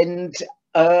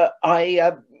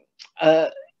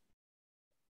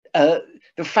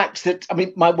fact that, I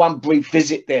mean, my one brief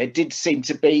visit there did seem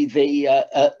to be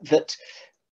that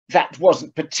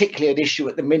wasn't particularly an issue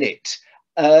at the minute.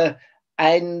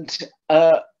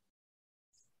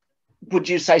 Would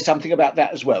you say something about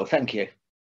that as well? Thank you.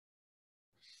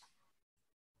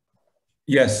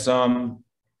 Yes,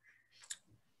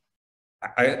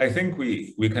 I think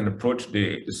we can approach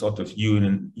the sort of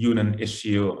union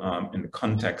issue in the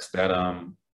context that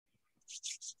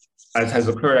as has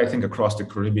occurred, I think, across the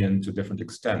Caribbean to different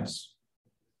extents.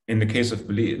 In the case of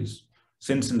Belize,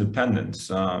 since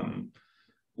independence,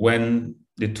 when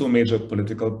the two major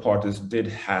political parties did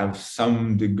have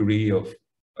some degree of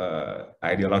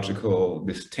ideological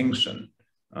distinction,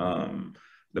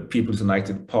 the People's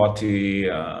United Party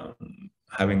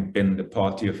having been the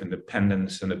party of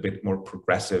independence and a bit more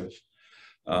progressive,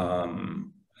 the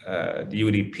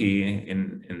UDP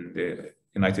in the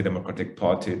United Democratic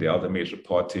Party, the other major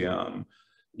party,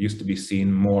 used to be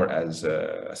seen more as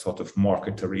a sort of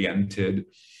market-oriented.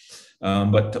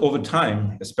 But over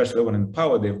time, especially when in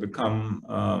power, they've become,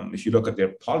 if you look at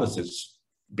their policies,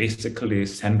 basically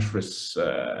centrist,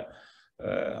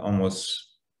 almost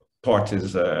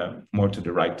parties more to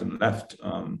the right and left,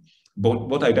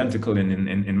 both identical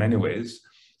in many ways,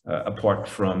 apart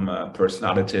from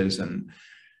personalities and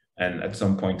at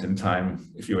some point in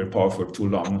time, if you were in power for too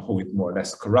long, who is more or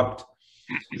less corrupt.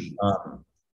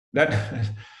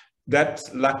 that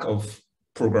lack of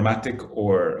programmatic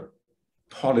or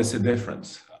policy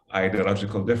difference,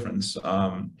 ideological difference,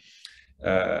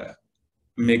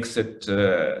 makes it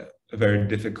very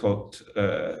difficult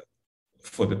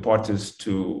for the parties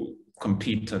to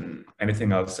compete on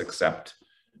anything else except,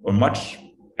 or much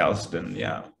else than,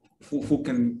 who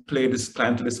can play this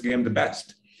clientelist game the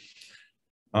best.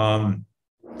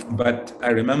 But I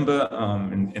remember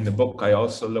in the book, I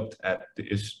also looked at the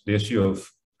issue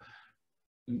of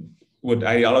would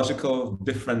ideological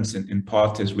difference in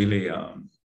parties really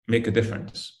make a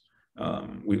difference?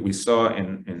 We saw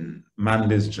in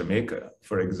Manly's Jamaica,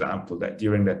 for example, that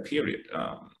during that period,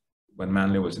 when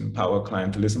Manly was in power,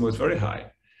 clientelism was very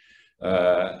high.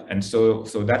 And so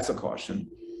that's a caution.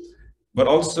 But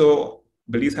also,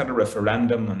 Belize had a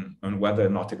referendum on whether or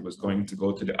not it was going to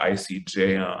go to the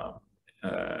ICJ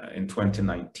in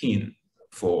 2019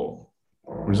 for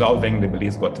resolving the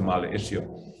Belize-Guatemala issue.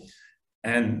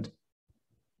 And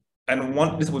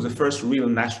this was the first real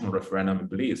national referendum in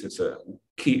Belize. It's a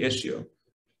key issue.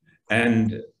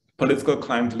 And political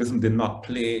clientelism did not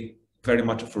play very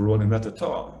much of a role in that at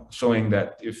all, showing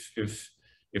that if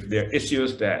there are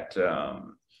issues that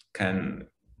can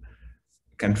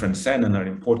transcend and are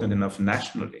important enough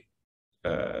nationally,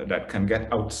 that can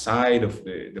get outside of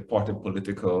the party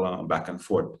political back and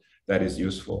forth, that is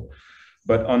useful.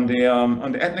 But on the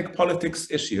ethnic politics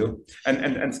issue,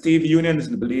 and Steve, unions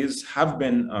in Belize have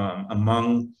been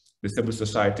among the civil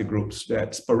society groups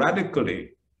that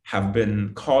sporadically have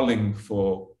been calling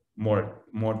for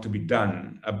more to be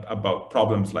done about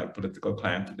problems like political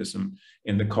clientelism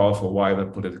in the call for wider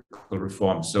political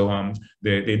reform. So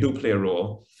they do play a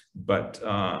role, but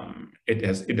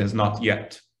it has not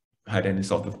yet had any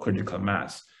sort of critical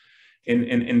mass.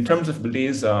 In terms of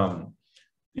Belize,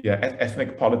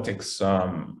 ethnic politics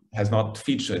has not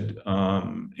featured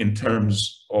in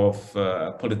terms of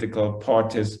political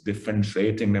parties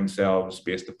differentiating themselves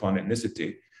based upon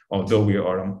ethnicity. Although we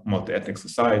are a multi-ethnic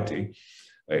society,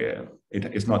 it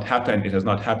has not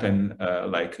happened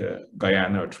like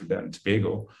Guyana or Trinidad and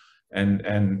Tobago. And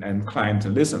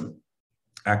clientelism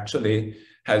actually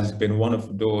has been one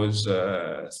of those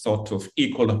sort of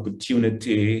equal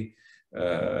opportunity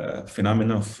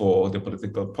phenomena for the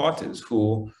political parties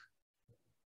who,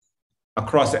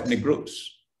 across ethnic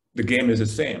groups, the game is the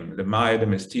same. The Maya, the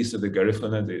Mestiza, the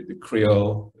Garifuna, the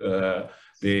Creole,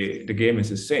 the game is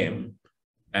the same,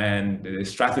 and the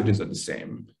strategies are the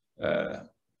same.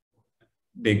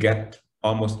 They get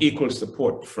almost equal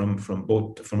support from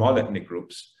all ethnic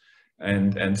groups,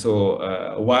 and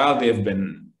so while there have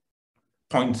been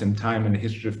points in time in the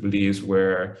history of Belize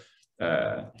where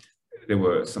there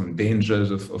were some dangers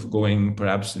of going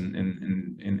perhaps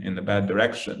in a bad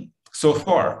direction, so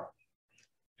far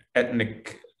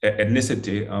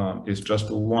ethnicity is just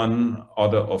one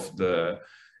other of the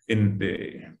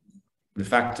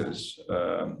factors.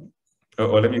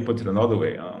 Or let me put it another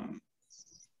way.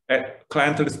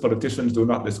 Clientelist politicians do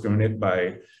not discriminate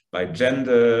by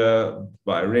gender,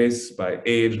 by race, by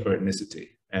age, or ethnicity,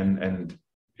 and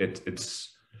it's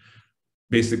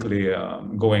basically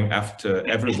going after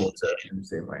every voter in the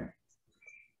same way.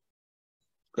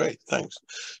 Great, thanks.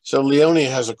 So Leonie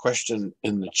has a question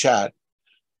in the chat,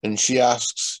 and she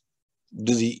asks,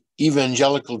 do the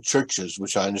evangelical churches,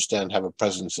 which I understand have a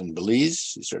presence in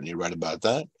Belize, you're certainly right about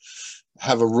that,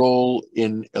 have a role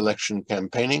in election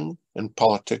campaigning and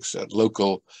politics at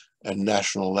local and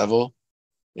national level?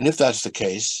 And if that's the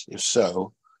case, if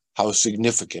so, how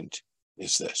significant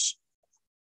is this?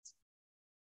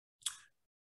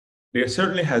 There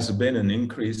certainly has been an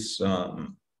increase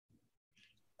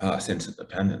since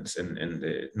independence in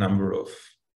the number of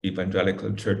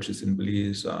evangelical churches in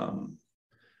Belize,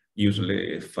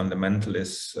 usually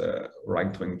fundamentalist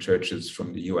right-wing churches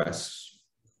from the US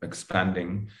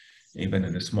expanding even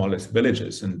in the smallest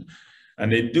villages, and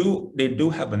they do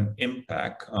have an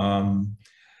impact.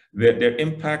 Their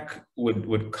impact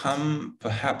would come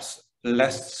perhaps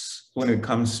less when it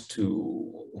comes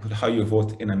to how you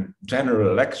vote in a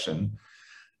general election,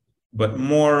 but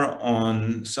more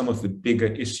on some of the bigger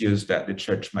issues that the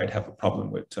church might have a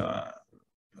problem with.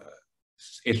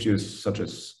 Issues such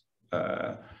as,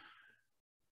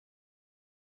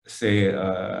 say,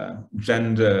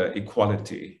 gender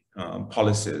equality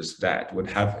policies that would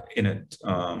have in it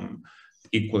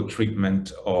equal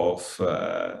treatment of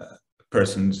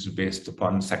persons based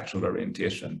upon sexual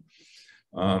orientation.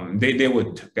 They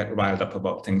would get riled up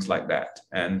about things like that,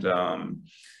 and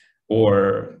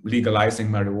or legalizing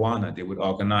marijuana, they would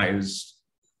organize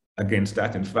against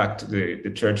that. In fact,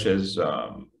 the churches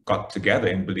got together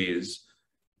in Belize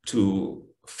to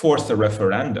force a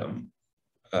referendum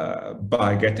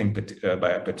by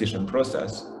a petition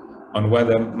process on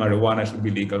whether marijuana should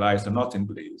be legalized or not in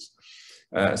Belize.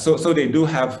 So they do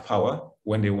have power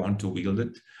when they want to wield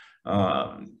it.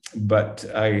 But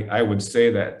I would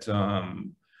say that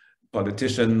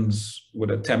politicians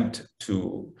would attempt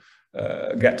to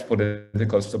get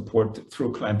political support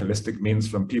through clientelistic means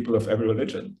from people of every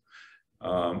religion.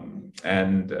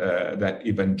 And that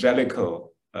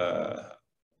evangelical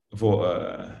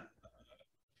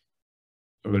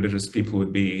religious people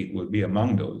would be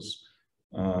among those.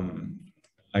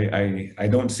 I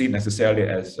don't see it necessarily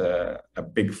as a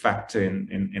big factor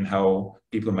in how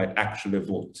people might actually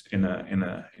vote in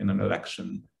an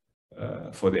election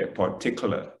for their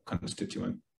particular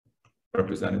constituent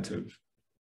representative.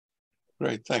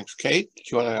 Great, thanks. Kate, do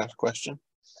you want to ask a question?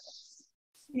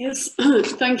 Yes,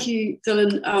 thank you,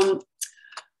 Dylan.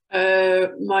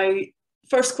 My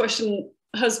first question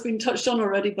has been touched on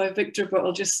already by Victor, but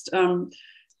I'll just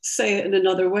say it in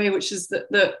another way, which is that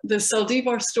the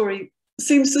Saldivar story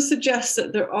seems to suggest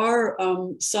that there are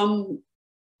some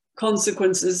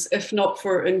consequences, if not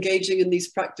for engaging in these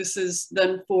practices,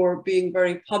 then for being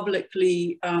very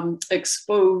publicly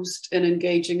exposed in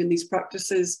engaging in these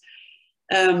practices,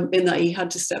 in that he had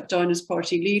to step down as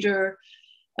party leader.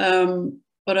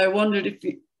 But I wondered if,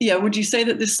 would you say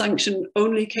that this sanction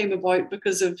only came about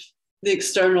because of the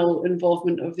external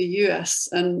involvement of the US?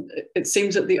 And it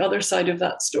seems that the other side of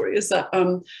that story is that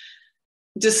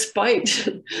despite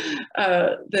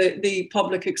the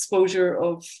public exposure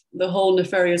of the whole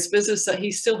nefarious business, that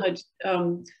he still had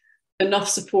enough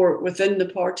support within the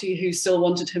party who still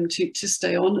wanted him to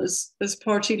stay on as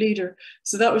party leader.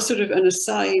 So that was sort of an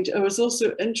aside. I was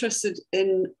also interested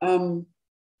in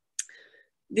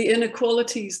the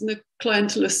inequalities in the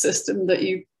clientelist system that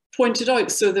you pointed out.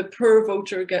 So the poor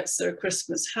voter gets their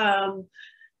Christmas ham,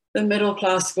 the middle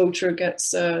class voter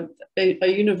gets a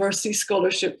university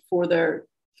scholarship for their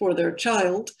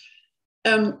child.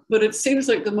 But it seems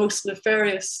like the most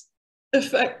nefarious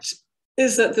effect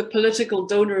is that the political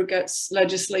donor gets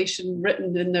legislation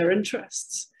written in their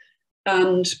interests.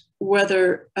 And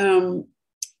whether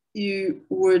you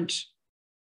would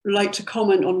like to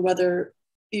comment on whether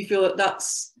you feel that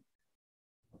that's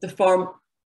the far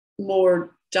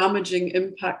more damaging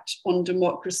impact on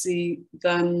democracy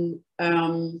than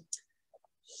the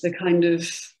kind of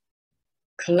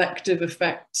collective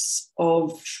effects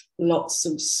of lots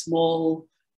of small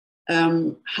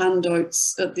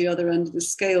handouts at the other end of the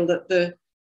scale. That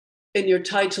in your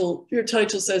title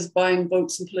says buying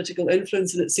votes and political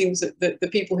influence, and it seems that the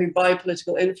people who buy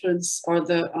political influence are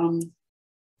the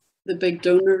big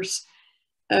donors.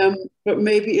 But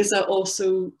maybe is that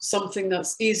also something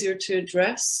that's easier to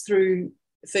address through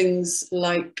things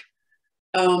like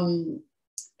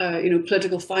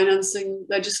political financing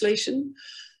legislation?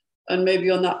 And maybe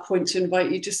on that point to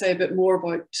invite you to say a bit more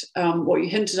about what you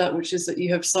hinted at, which is that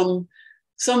you have some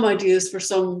ideas for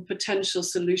some potential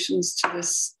solutions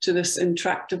to this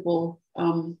intractable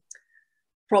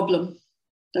problem.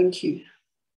 Thank you.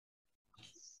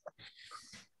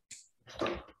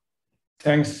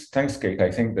 Thanks, Kate.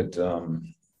 I think that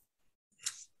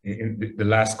in the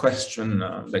last question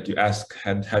that you asked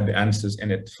had the answers in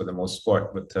it for the most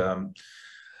part. But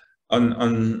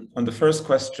on the first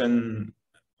question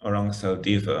around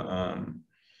Saldivar,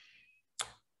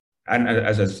 and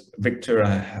as Victor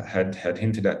had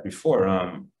hinted at before,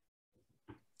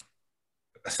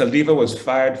 Saldivar was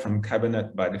fired from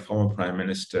cabinet by the former prime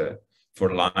minister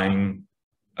for lying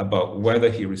about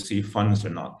whether he received funds or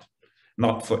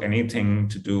not for anything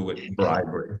to do with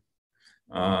bribery.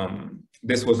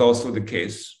 This was also the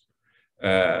case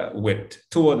with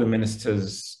two other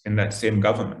ministers in that same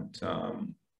government.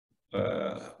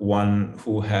 One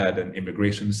who had an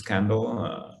immigration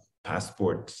scandal,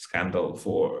 passport scandal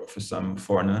for some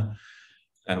foreigner,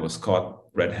 and was caught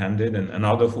red-handed, and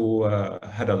another who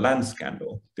had a land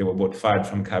scandal. They were both fired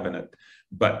from cabinet,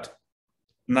 but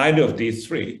neither of these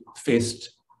three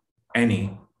faced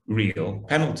any real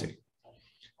penalty.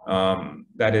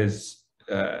 That is,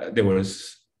 there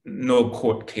was no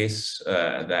court case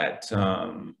that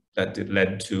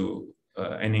led to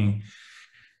any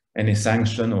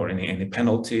sanction or any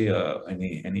penalty,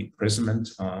 any imprisonment.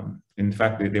 In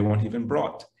fact, they weren't even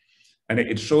brought, and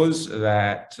it shows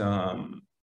that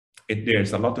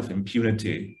there's a lot of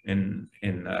impunity in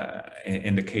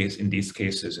these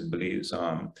cases in Belize.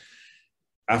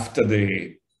 After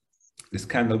the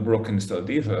scandal broke in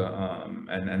Saldivar,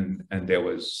 and there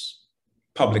was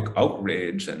public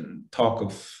outrage and talk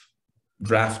of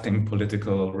drafting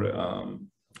political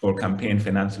or campaign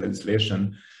finance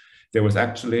legislation, there was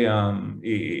actually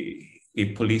a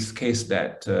police case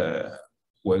that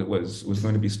was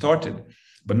going to be started,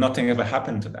 but nothing ever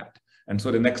happened to that. And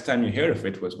so the next time you hear of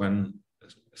it was when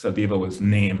Saldivar was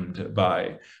named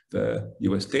by the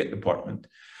US State Department.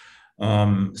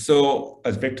 So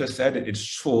as Victor said, it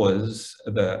shows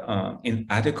the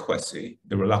inadequacy,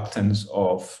 the reluctance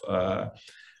of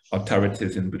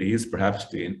authorities in Belize, perhaps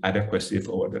the inadequacy of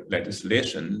our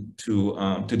legislation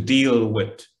to deal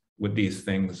with these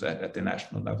things at the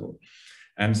national level.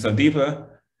 And Saldivar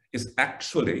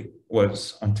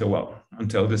was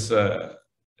until this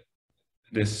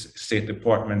State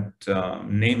Department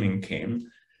naming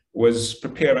came, was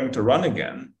preparing to run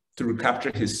again to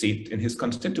recapture his seat in his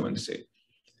constituency.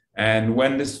 And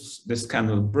when this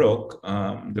scandal broke,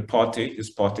 his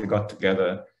party got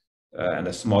together and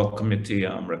a small committee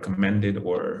recommended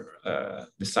or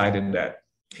decided that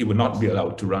he would not be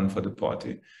allowed to run for the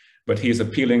party. But he is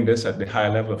appealing this at the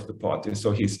higher level of the party,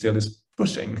 so he still is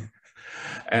pushing.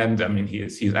 And I mean,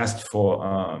 he's asked for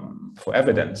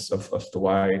evidence of to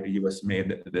why the US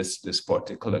made this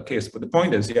particular case. But the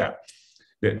point is, yeah,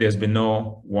 there's been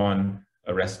no one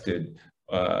arrested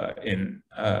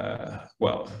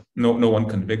no one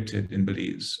convicted in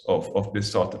Belize of this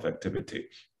sort of activity.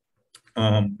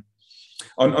 On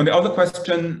the other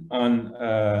question on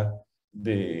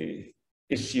the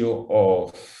issue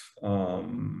of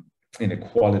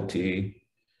inequality,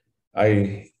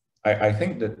 I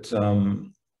think that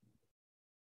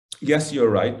yes, you're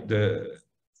right. The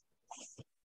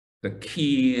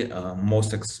key,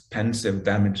 most expensive,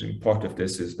 damaging part of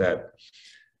this is that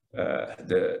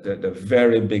the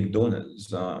very big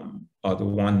donors are the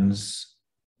ones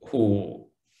who,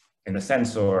 in a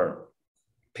sense, are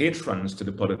patrons to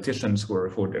the politicians who are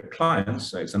their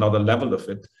clients. It's another level of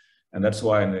it, and that's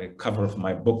why in the cover of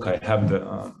my book I have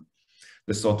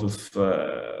the sort of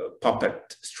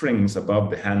puppet strings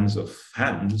above the hands of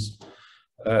hands,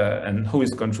 and who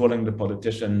is controlling the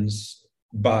politicians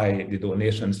by the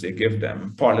donations they give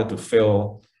them, partly to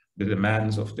fill the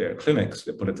demands of their clinics,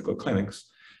 the political clinics,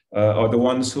 are the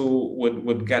ones who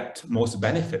would get most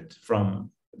benefit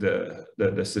from the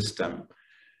system.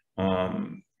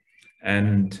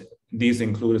 And these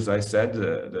include, as I said,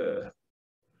 the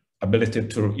ability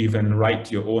to even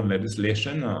write your own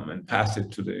legislation and pass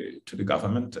it to the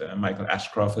government. Michael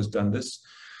Ashcroft has done this.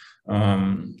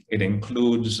 It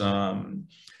includes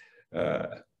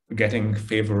getting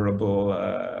favorable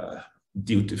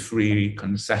duty-free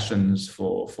concessions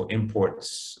for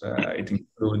imports. It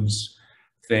includes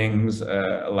things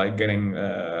like getting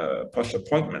push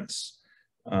appointments.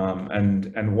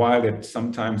 And while it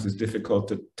sometimes is difficult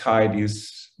to tie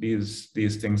these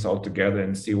things all together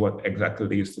and see what exactly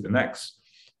leads to the next,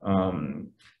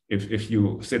 if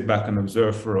you sit back and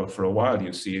observe for a while,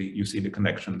 you see the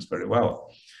connections very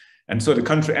well. And so the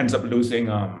country ends up losing,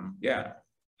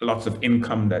 lots of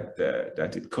income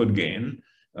that it could gain,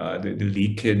 the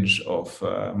leakage of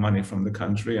money from the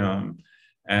country,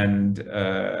 and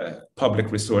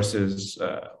public resources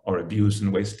are abused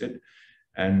and wasted.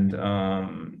 And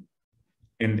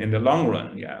in the long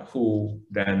run, who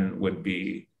then would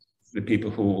be the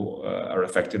people who are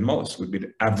affected most would be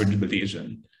the average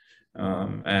Belizean.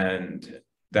 And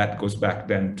that goes back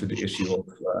then to the issue of,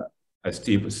 as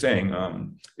Steve was saying,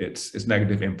 its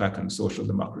negative impact on social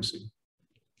democracy.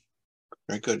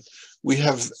 Very good. We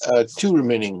have two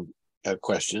remaining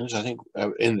questions, I think,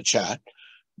 in the chat.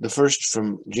 The first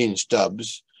from Jean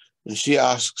Stubbs, and she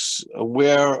asks,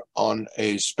 where on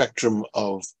a spectrum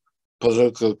of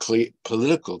political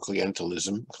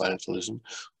clientelism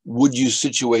would you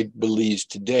situate Belize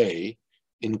today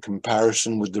in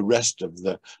comparison with the rest of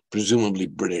the presumably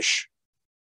British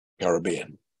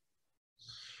Caribbean?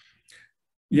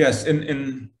 Yes,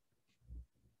 in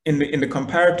the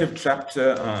comparative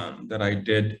chapter that I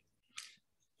did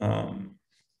in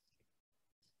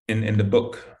the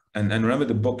book, and remember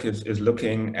the book is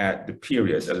looking at the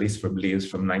period, at least for Belize,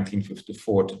 from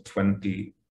 1954 to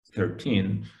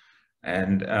 2013.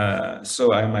 And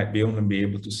so I might be only be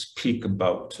able to speak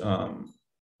about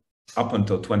up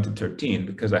until 2013,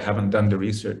 because I haven't done the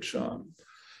research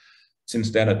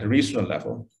since then at the regional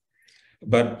level.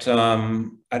 But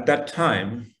at that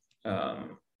time,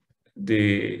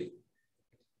 the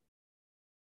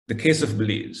case of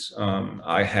Belize,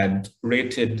 I had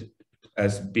rated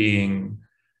as being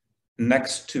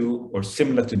next to or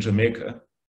similar to Jamaica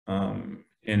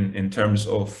in terms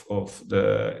of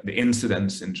the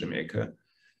incidents in Jamaica,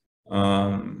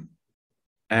 but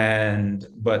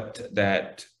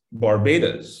that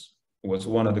Barbados was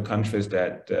one of the countries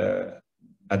that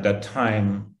at that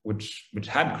time which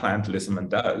had clientelism and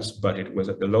does, but it was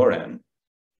at the lower end,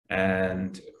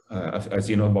 and as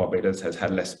you know, Barbados has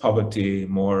had less poverty,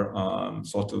 more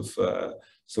sort of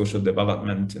social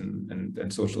development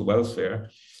and social welfare.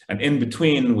 And in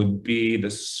between would be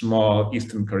the small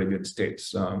Eastern Caribbean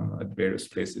states at various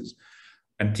places.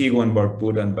 Antigua and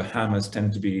Barbuda and Bahamas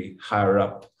tend to be higher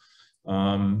up.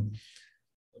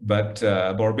 But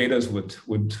Barbados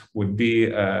would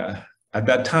be, at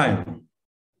that time,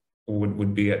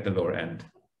 would be at the lower end.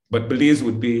 But Belize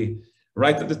would be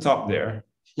right at the top there,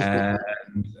 and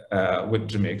with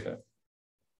Jamaica.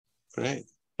 Great,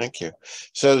 thank you.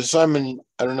 So Simon,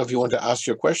 I don't know if you want to ask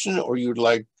your question, or you'd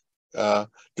like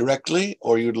directly,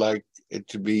 or you'd like it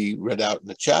to be read out in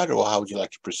the chat, or how would you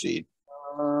like to proceed?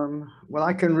 Well,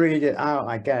 I can read it out,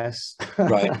 I guess.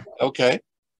 Right, okay.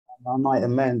 I might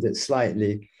amend it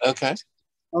slightly. Okay.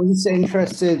 I'm just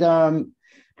interested,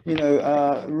 you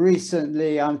know,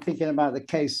 recently I'm thinking about the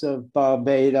case of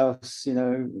Barbados, you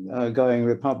know, going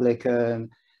Republican,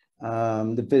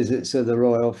 the visits of the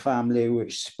royal family,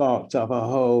 which sparked up a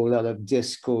whole lot of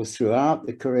discourse throughout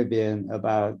the Caribbean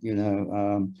about, you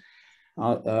know,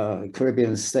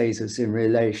 Caribbean status in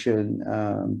relation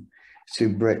to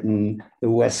Britain, the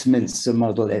Westminster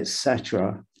model,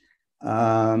 etc.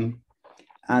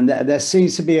 And there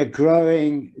seems to be a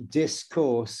growing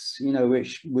discourse, you know,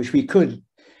 which we could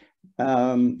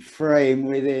frame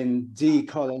within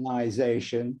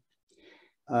decolonization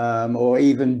or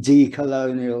even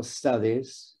decolonial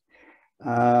studies.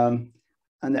 And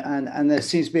there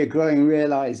seems to be a growing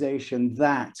realization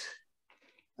that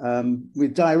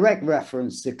with direct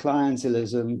reference to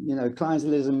clientelism, you know,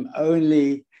 clientelism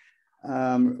only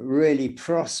really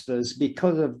prospers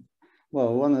because of,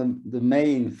 well, one of the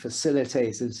main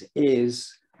facilitators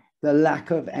is the lack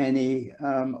of any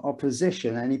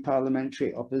opposition, any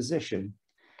parliamentary opposition,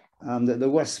 that the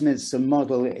Westminster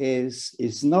model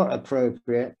is not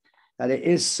appropriate, that it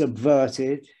is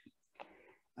subverted,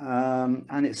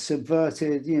 and it's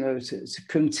subverted, you know, to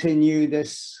continue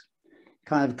this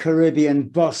kind of Caribbean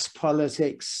boss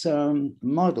politics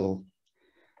model,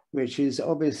 which is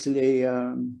obviously,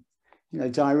 you know,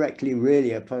 directly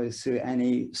really opposed to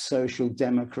any social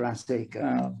democratic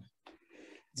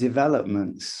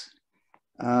developments.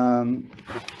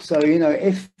 So, you know,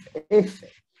 if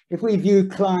we view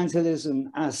clientelism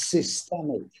as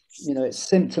systemic, you know, it's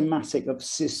symptomatic of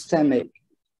systemic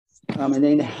and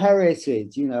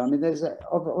inherited, you know, I mean, there's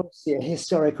obviously a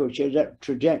historical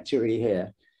trajectory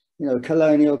here, you know,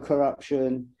 colonial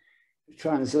corruption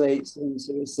translates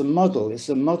into, it's a model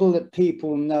that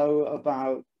people know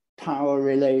about power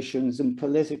relations and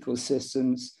political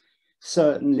systems,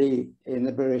 certainly in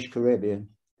the British Caribbean.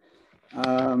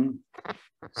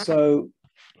 So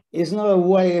is not a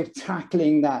way of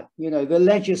tackling that, you know, the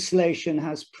legislation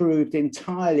has proved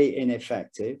entirely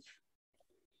ineffective.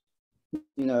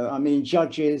 You know, I mean,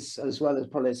 judges as well as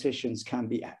politicians can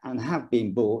be and have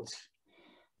been bought.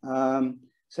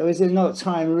 So is it not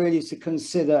time really to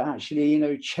consider actually, you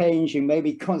know, changing,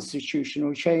 maybe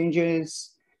constitutional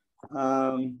changes,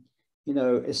 you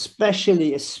know,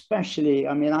 especially,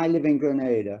 I mean, I live in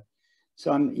Grenada,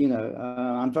 so I'm, you know,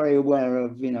 I'm very aware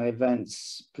of, you know,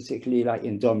 events, particularly like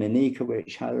in Dominica,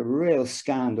 which had a real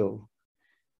scandal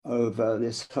over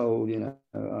this whole, you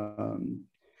know,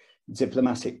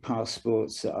 diplomatic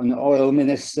passports. An oil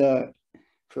minister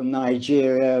from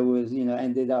Nigeria was, you know,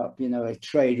 ended up, you know, a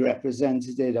trade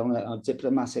representative on a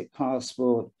diplomatic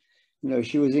passport. You know,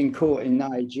 she was in court in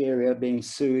Nigeria being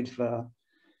sued for,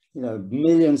 you know,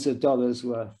 millions of dollars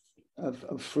worth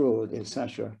of fraud,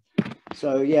 etc.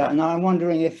 So yeah, and I'm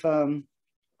wondering if Vernon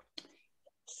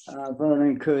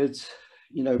could,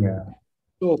 you know,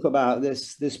 talk about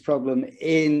this problem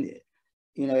in,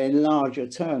 you know, in larger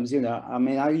terms. You know, I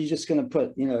mean, are you just going to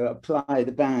put, you know, apply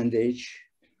the bandage,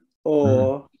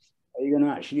 or are you going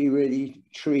to actually really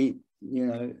treat, you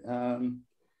know,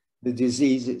 the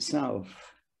disease itself?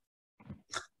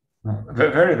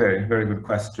 Very, very, very good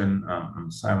question,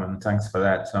 Simon. Thanks for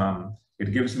that.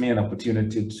 It gives me an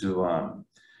opportunity to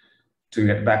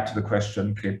get back to the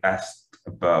question Kate asked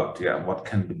about, what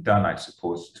can be done, I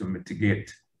suppose, to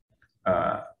mitigate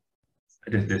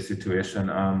this situation.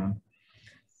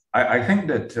 I think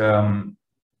that,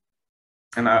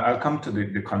 and I'll come to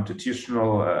the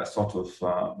constitutional sort of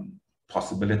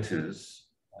possibilities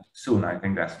soon. I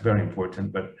think that's very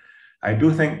important, but I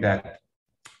do think that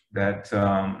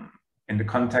in the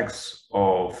context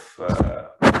of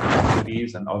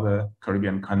Belize and other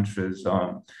Caribbean countries,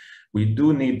 we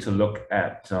do need to look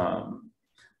at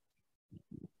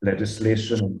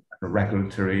legislation and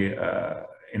regulatory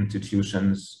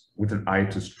institutions with an eye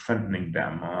to strengthening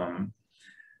them.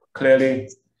 Clearly,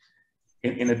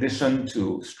 in addition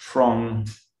to strong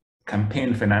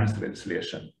campaign finance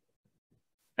legislation,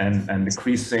 and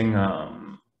decreasing,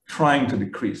 trying to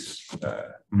decrease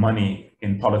money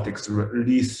in politics, or at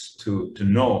least to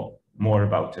know more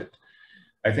about it.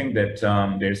 I think that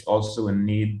there's also a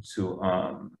need to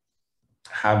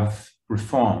have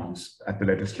reforms at the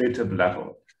legislative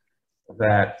level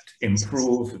that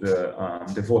improve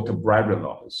the voter bribery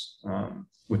laws,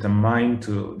 with a mind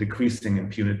to decreasing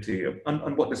impunity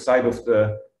on both the side of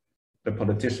the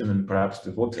politician and perhaps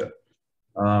the voter.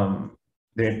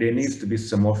 There needs to be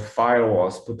some more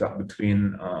firewalls put up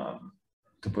between,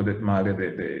 to put it mildly,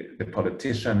 the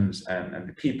politicians and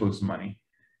the people's money.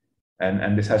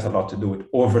 And this has a lot to do with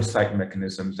oversight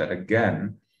mechanisms that,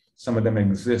 again, some of them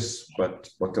exist, but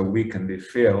are weak and they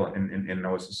fail in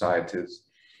our societies.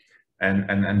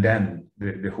 And then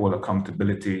the whole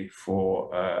accountability for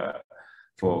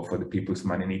the people's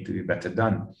money need to be better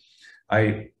done.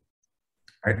 I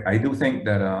do think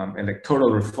that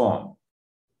electoral reform,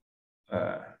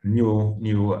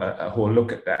 a whole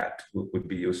look at that would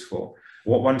be useful.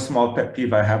 One small pet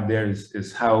peeve I have there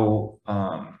is how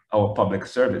our public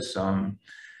service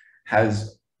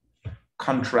has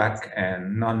contract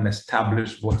and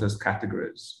non-established voters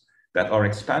categories that are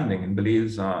expanding. In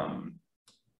Belize,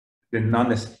 the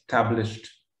non-established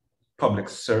public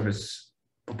service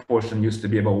proportion used to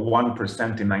be about 1%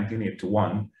 in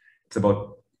 1981. It's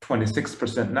about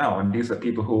 26% now, and these are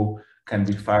people who can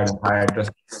be fired and hired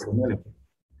just for a million.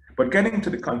 But getting to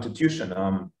the Constitution,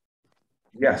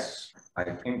 yes, I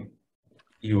think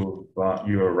you're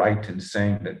right in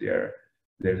saying that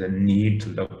there's a need to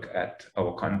look at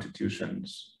our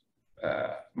constitutions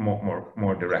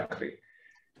more directly.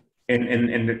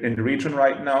 In the region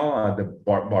right now, the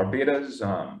Barbados,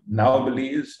 now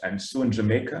Belize, and soon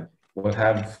Jamaica will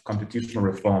have constitutional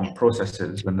reform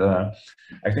processes. And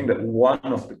I think that one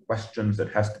of the questions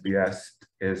that has to be asked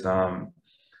is,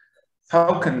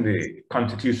 how can the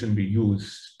Constitution be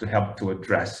used to help to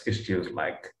address issues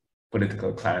like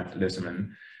political clientelism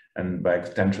and by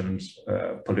extensions,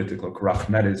 political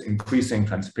corruption, that is increasing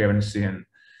transparency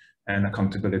and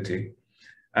accountability.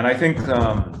 And I think,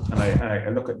 I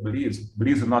look at Belize.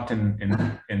 Belize is not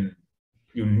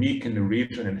unique in the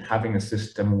region in having a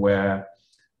system where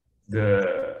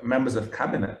the members of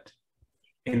cabinet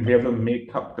invariably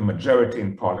make up the majority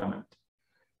in parliament.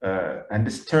 And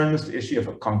this turns the issue of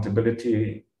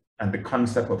accountability and the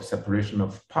concept of separation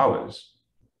of powers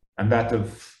and that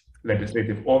of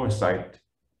legislative oversight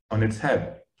on its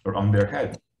head, or on their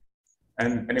head.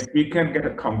 And if we can get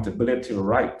accountability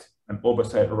right and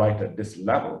oversight right at this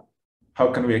level,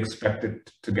 how can we expect it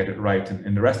to get it right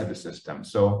in the rest of the system?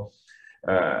 So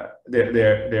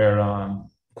there are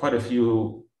quite a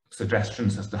few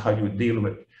suggestions as to how you deal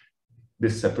with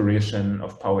this separation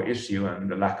of power issue and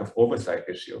the lack of oversight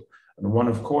issue. And one,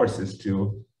 of course, is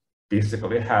to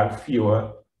basically have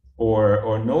fewer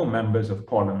or no members of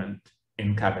parliament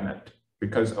in cabinet,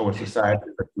 because our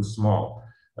societies are too small.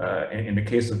 In the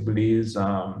case of Belize,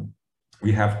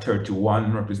 we have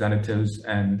 31 representatives,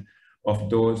 and of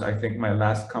those, I think my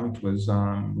last count was,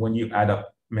 when you add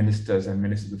up ministers and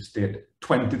ministers of state,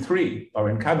 23 are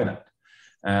in cabinet.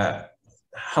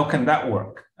 How can that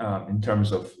work in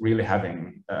terms of really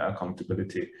having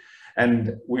accountability?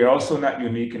 And we are also not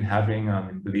unique in having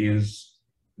in Belize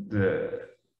the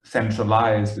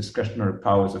centralized discretionary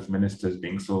powers of ministers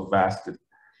being so vast that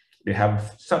they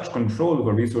have such control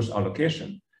over resource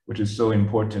allocation, which is so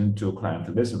important to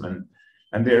clientelism.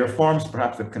 And there are reforms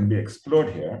perhaps that can be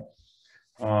explored here.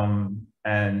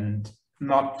 And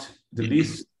not the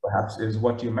least perhaps is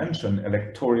what you mentioned,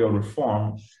 electoral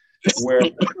reform, where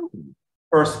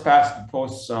first past the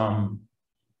post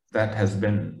that has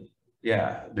been,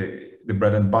 the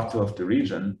bread and butter of the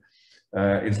region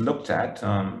is looked at.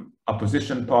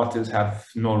 Opposition parties have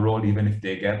no role even if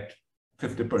they get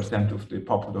 50% of the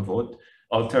popular vote.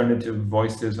 Alternative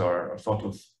voices are sort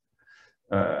of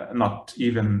not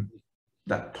even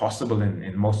that possible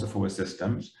in most of our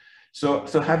systems. So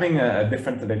having a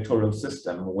different electoral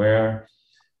system where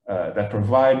that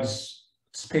provides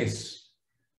space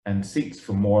and seats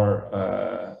for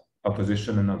more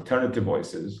opposition and alternative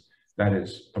voices, that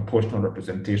is proportional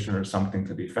representation or something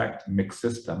to the effect, mixed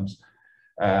systems,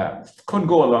 could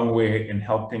go a long way in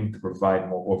helping to provide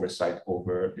more oversight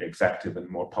over the executive and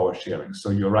more power sharing.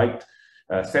 So you're right,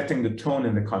 setting the tone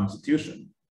in the Constitution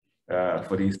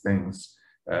for these things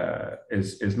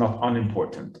is not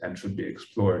unimportant and should be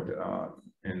explored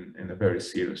in a very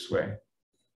serious way.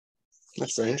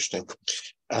 That's very interesting.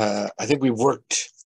 I think we've worked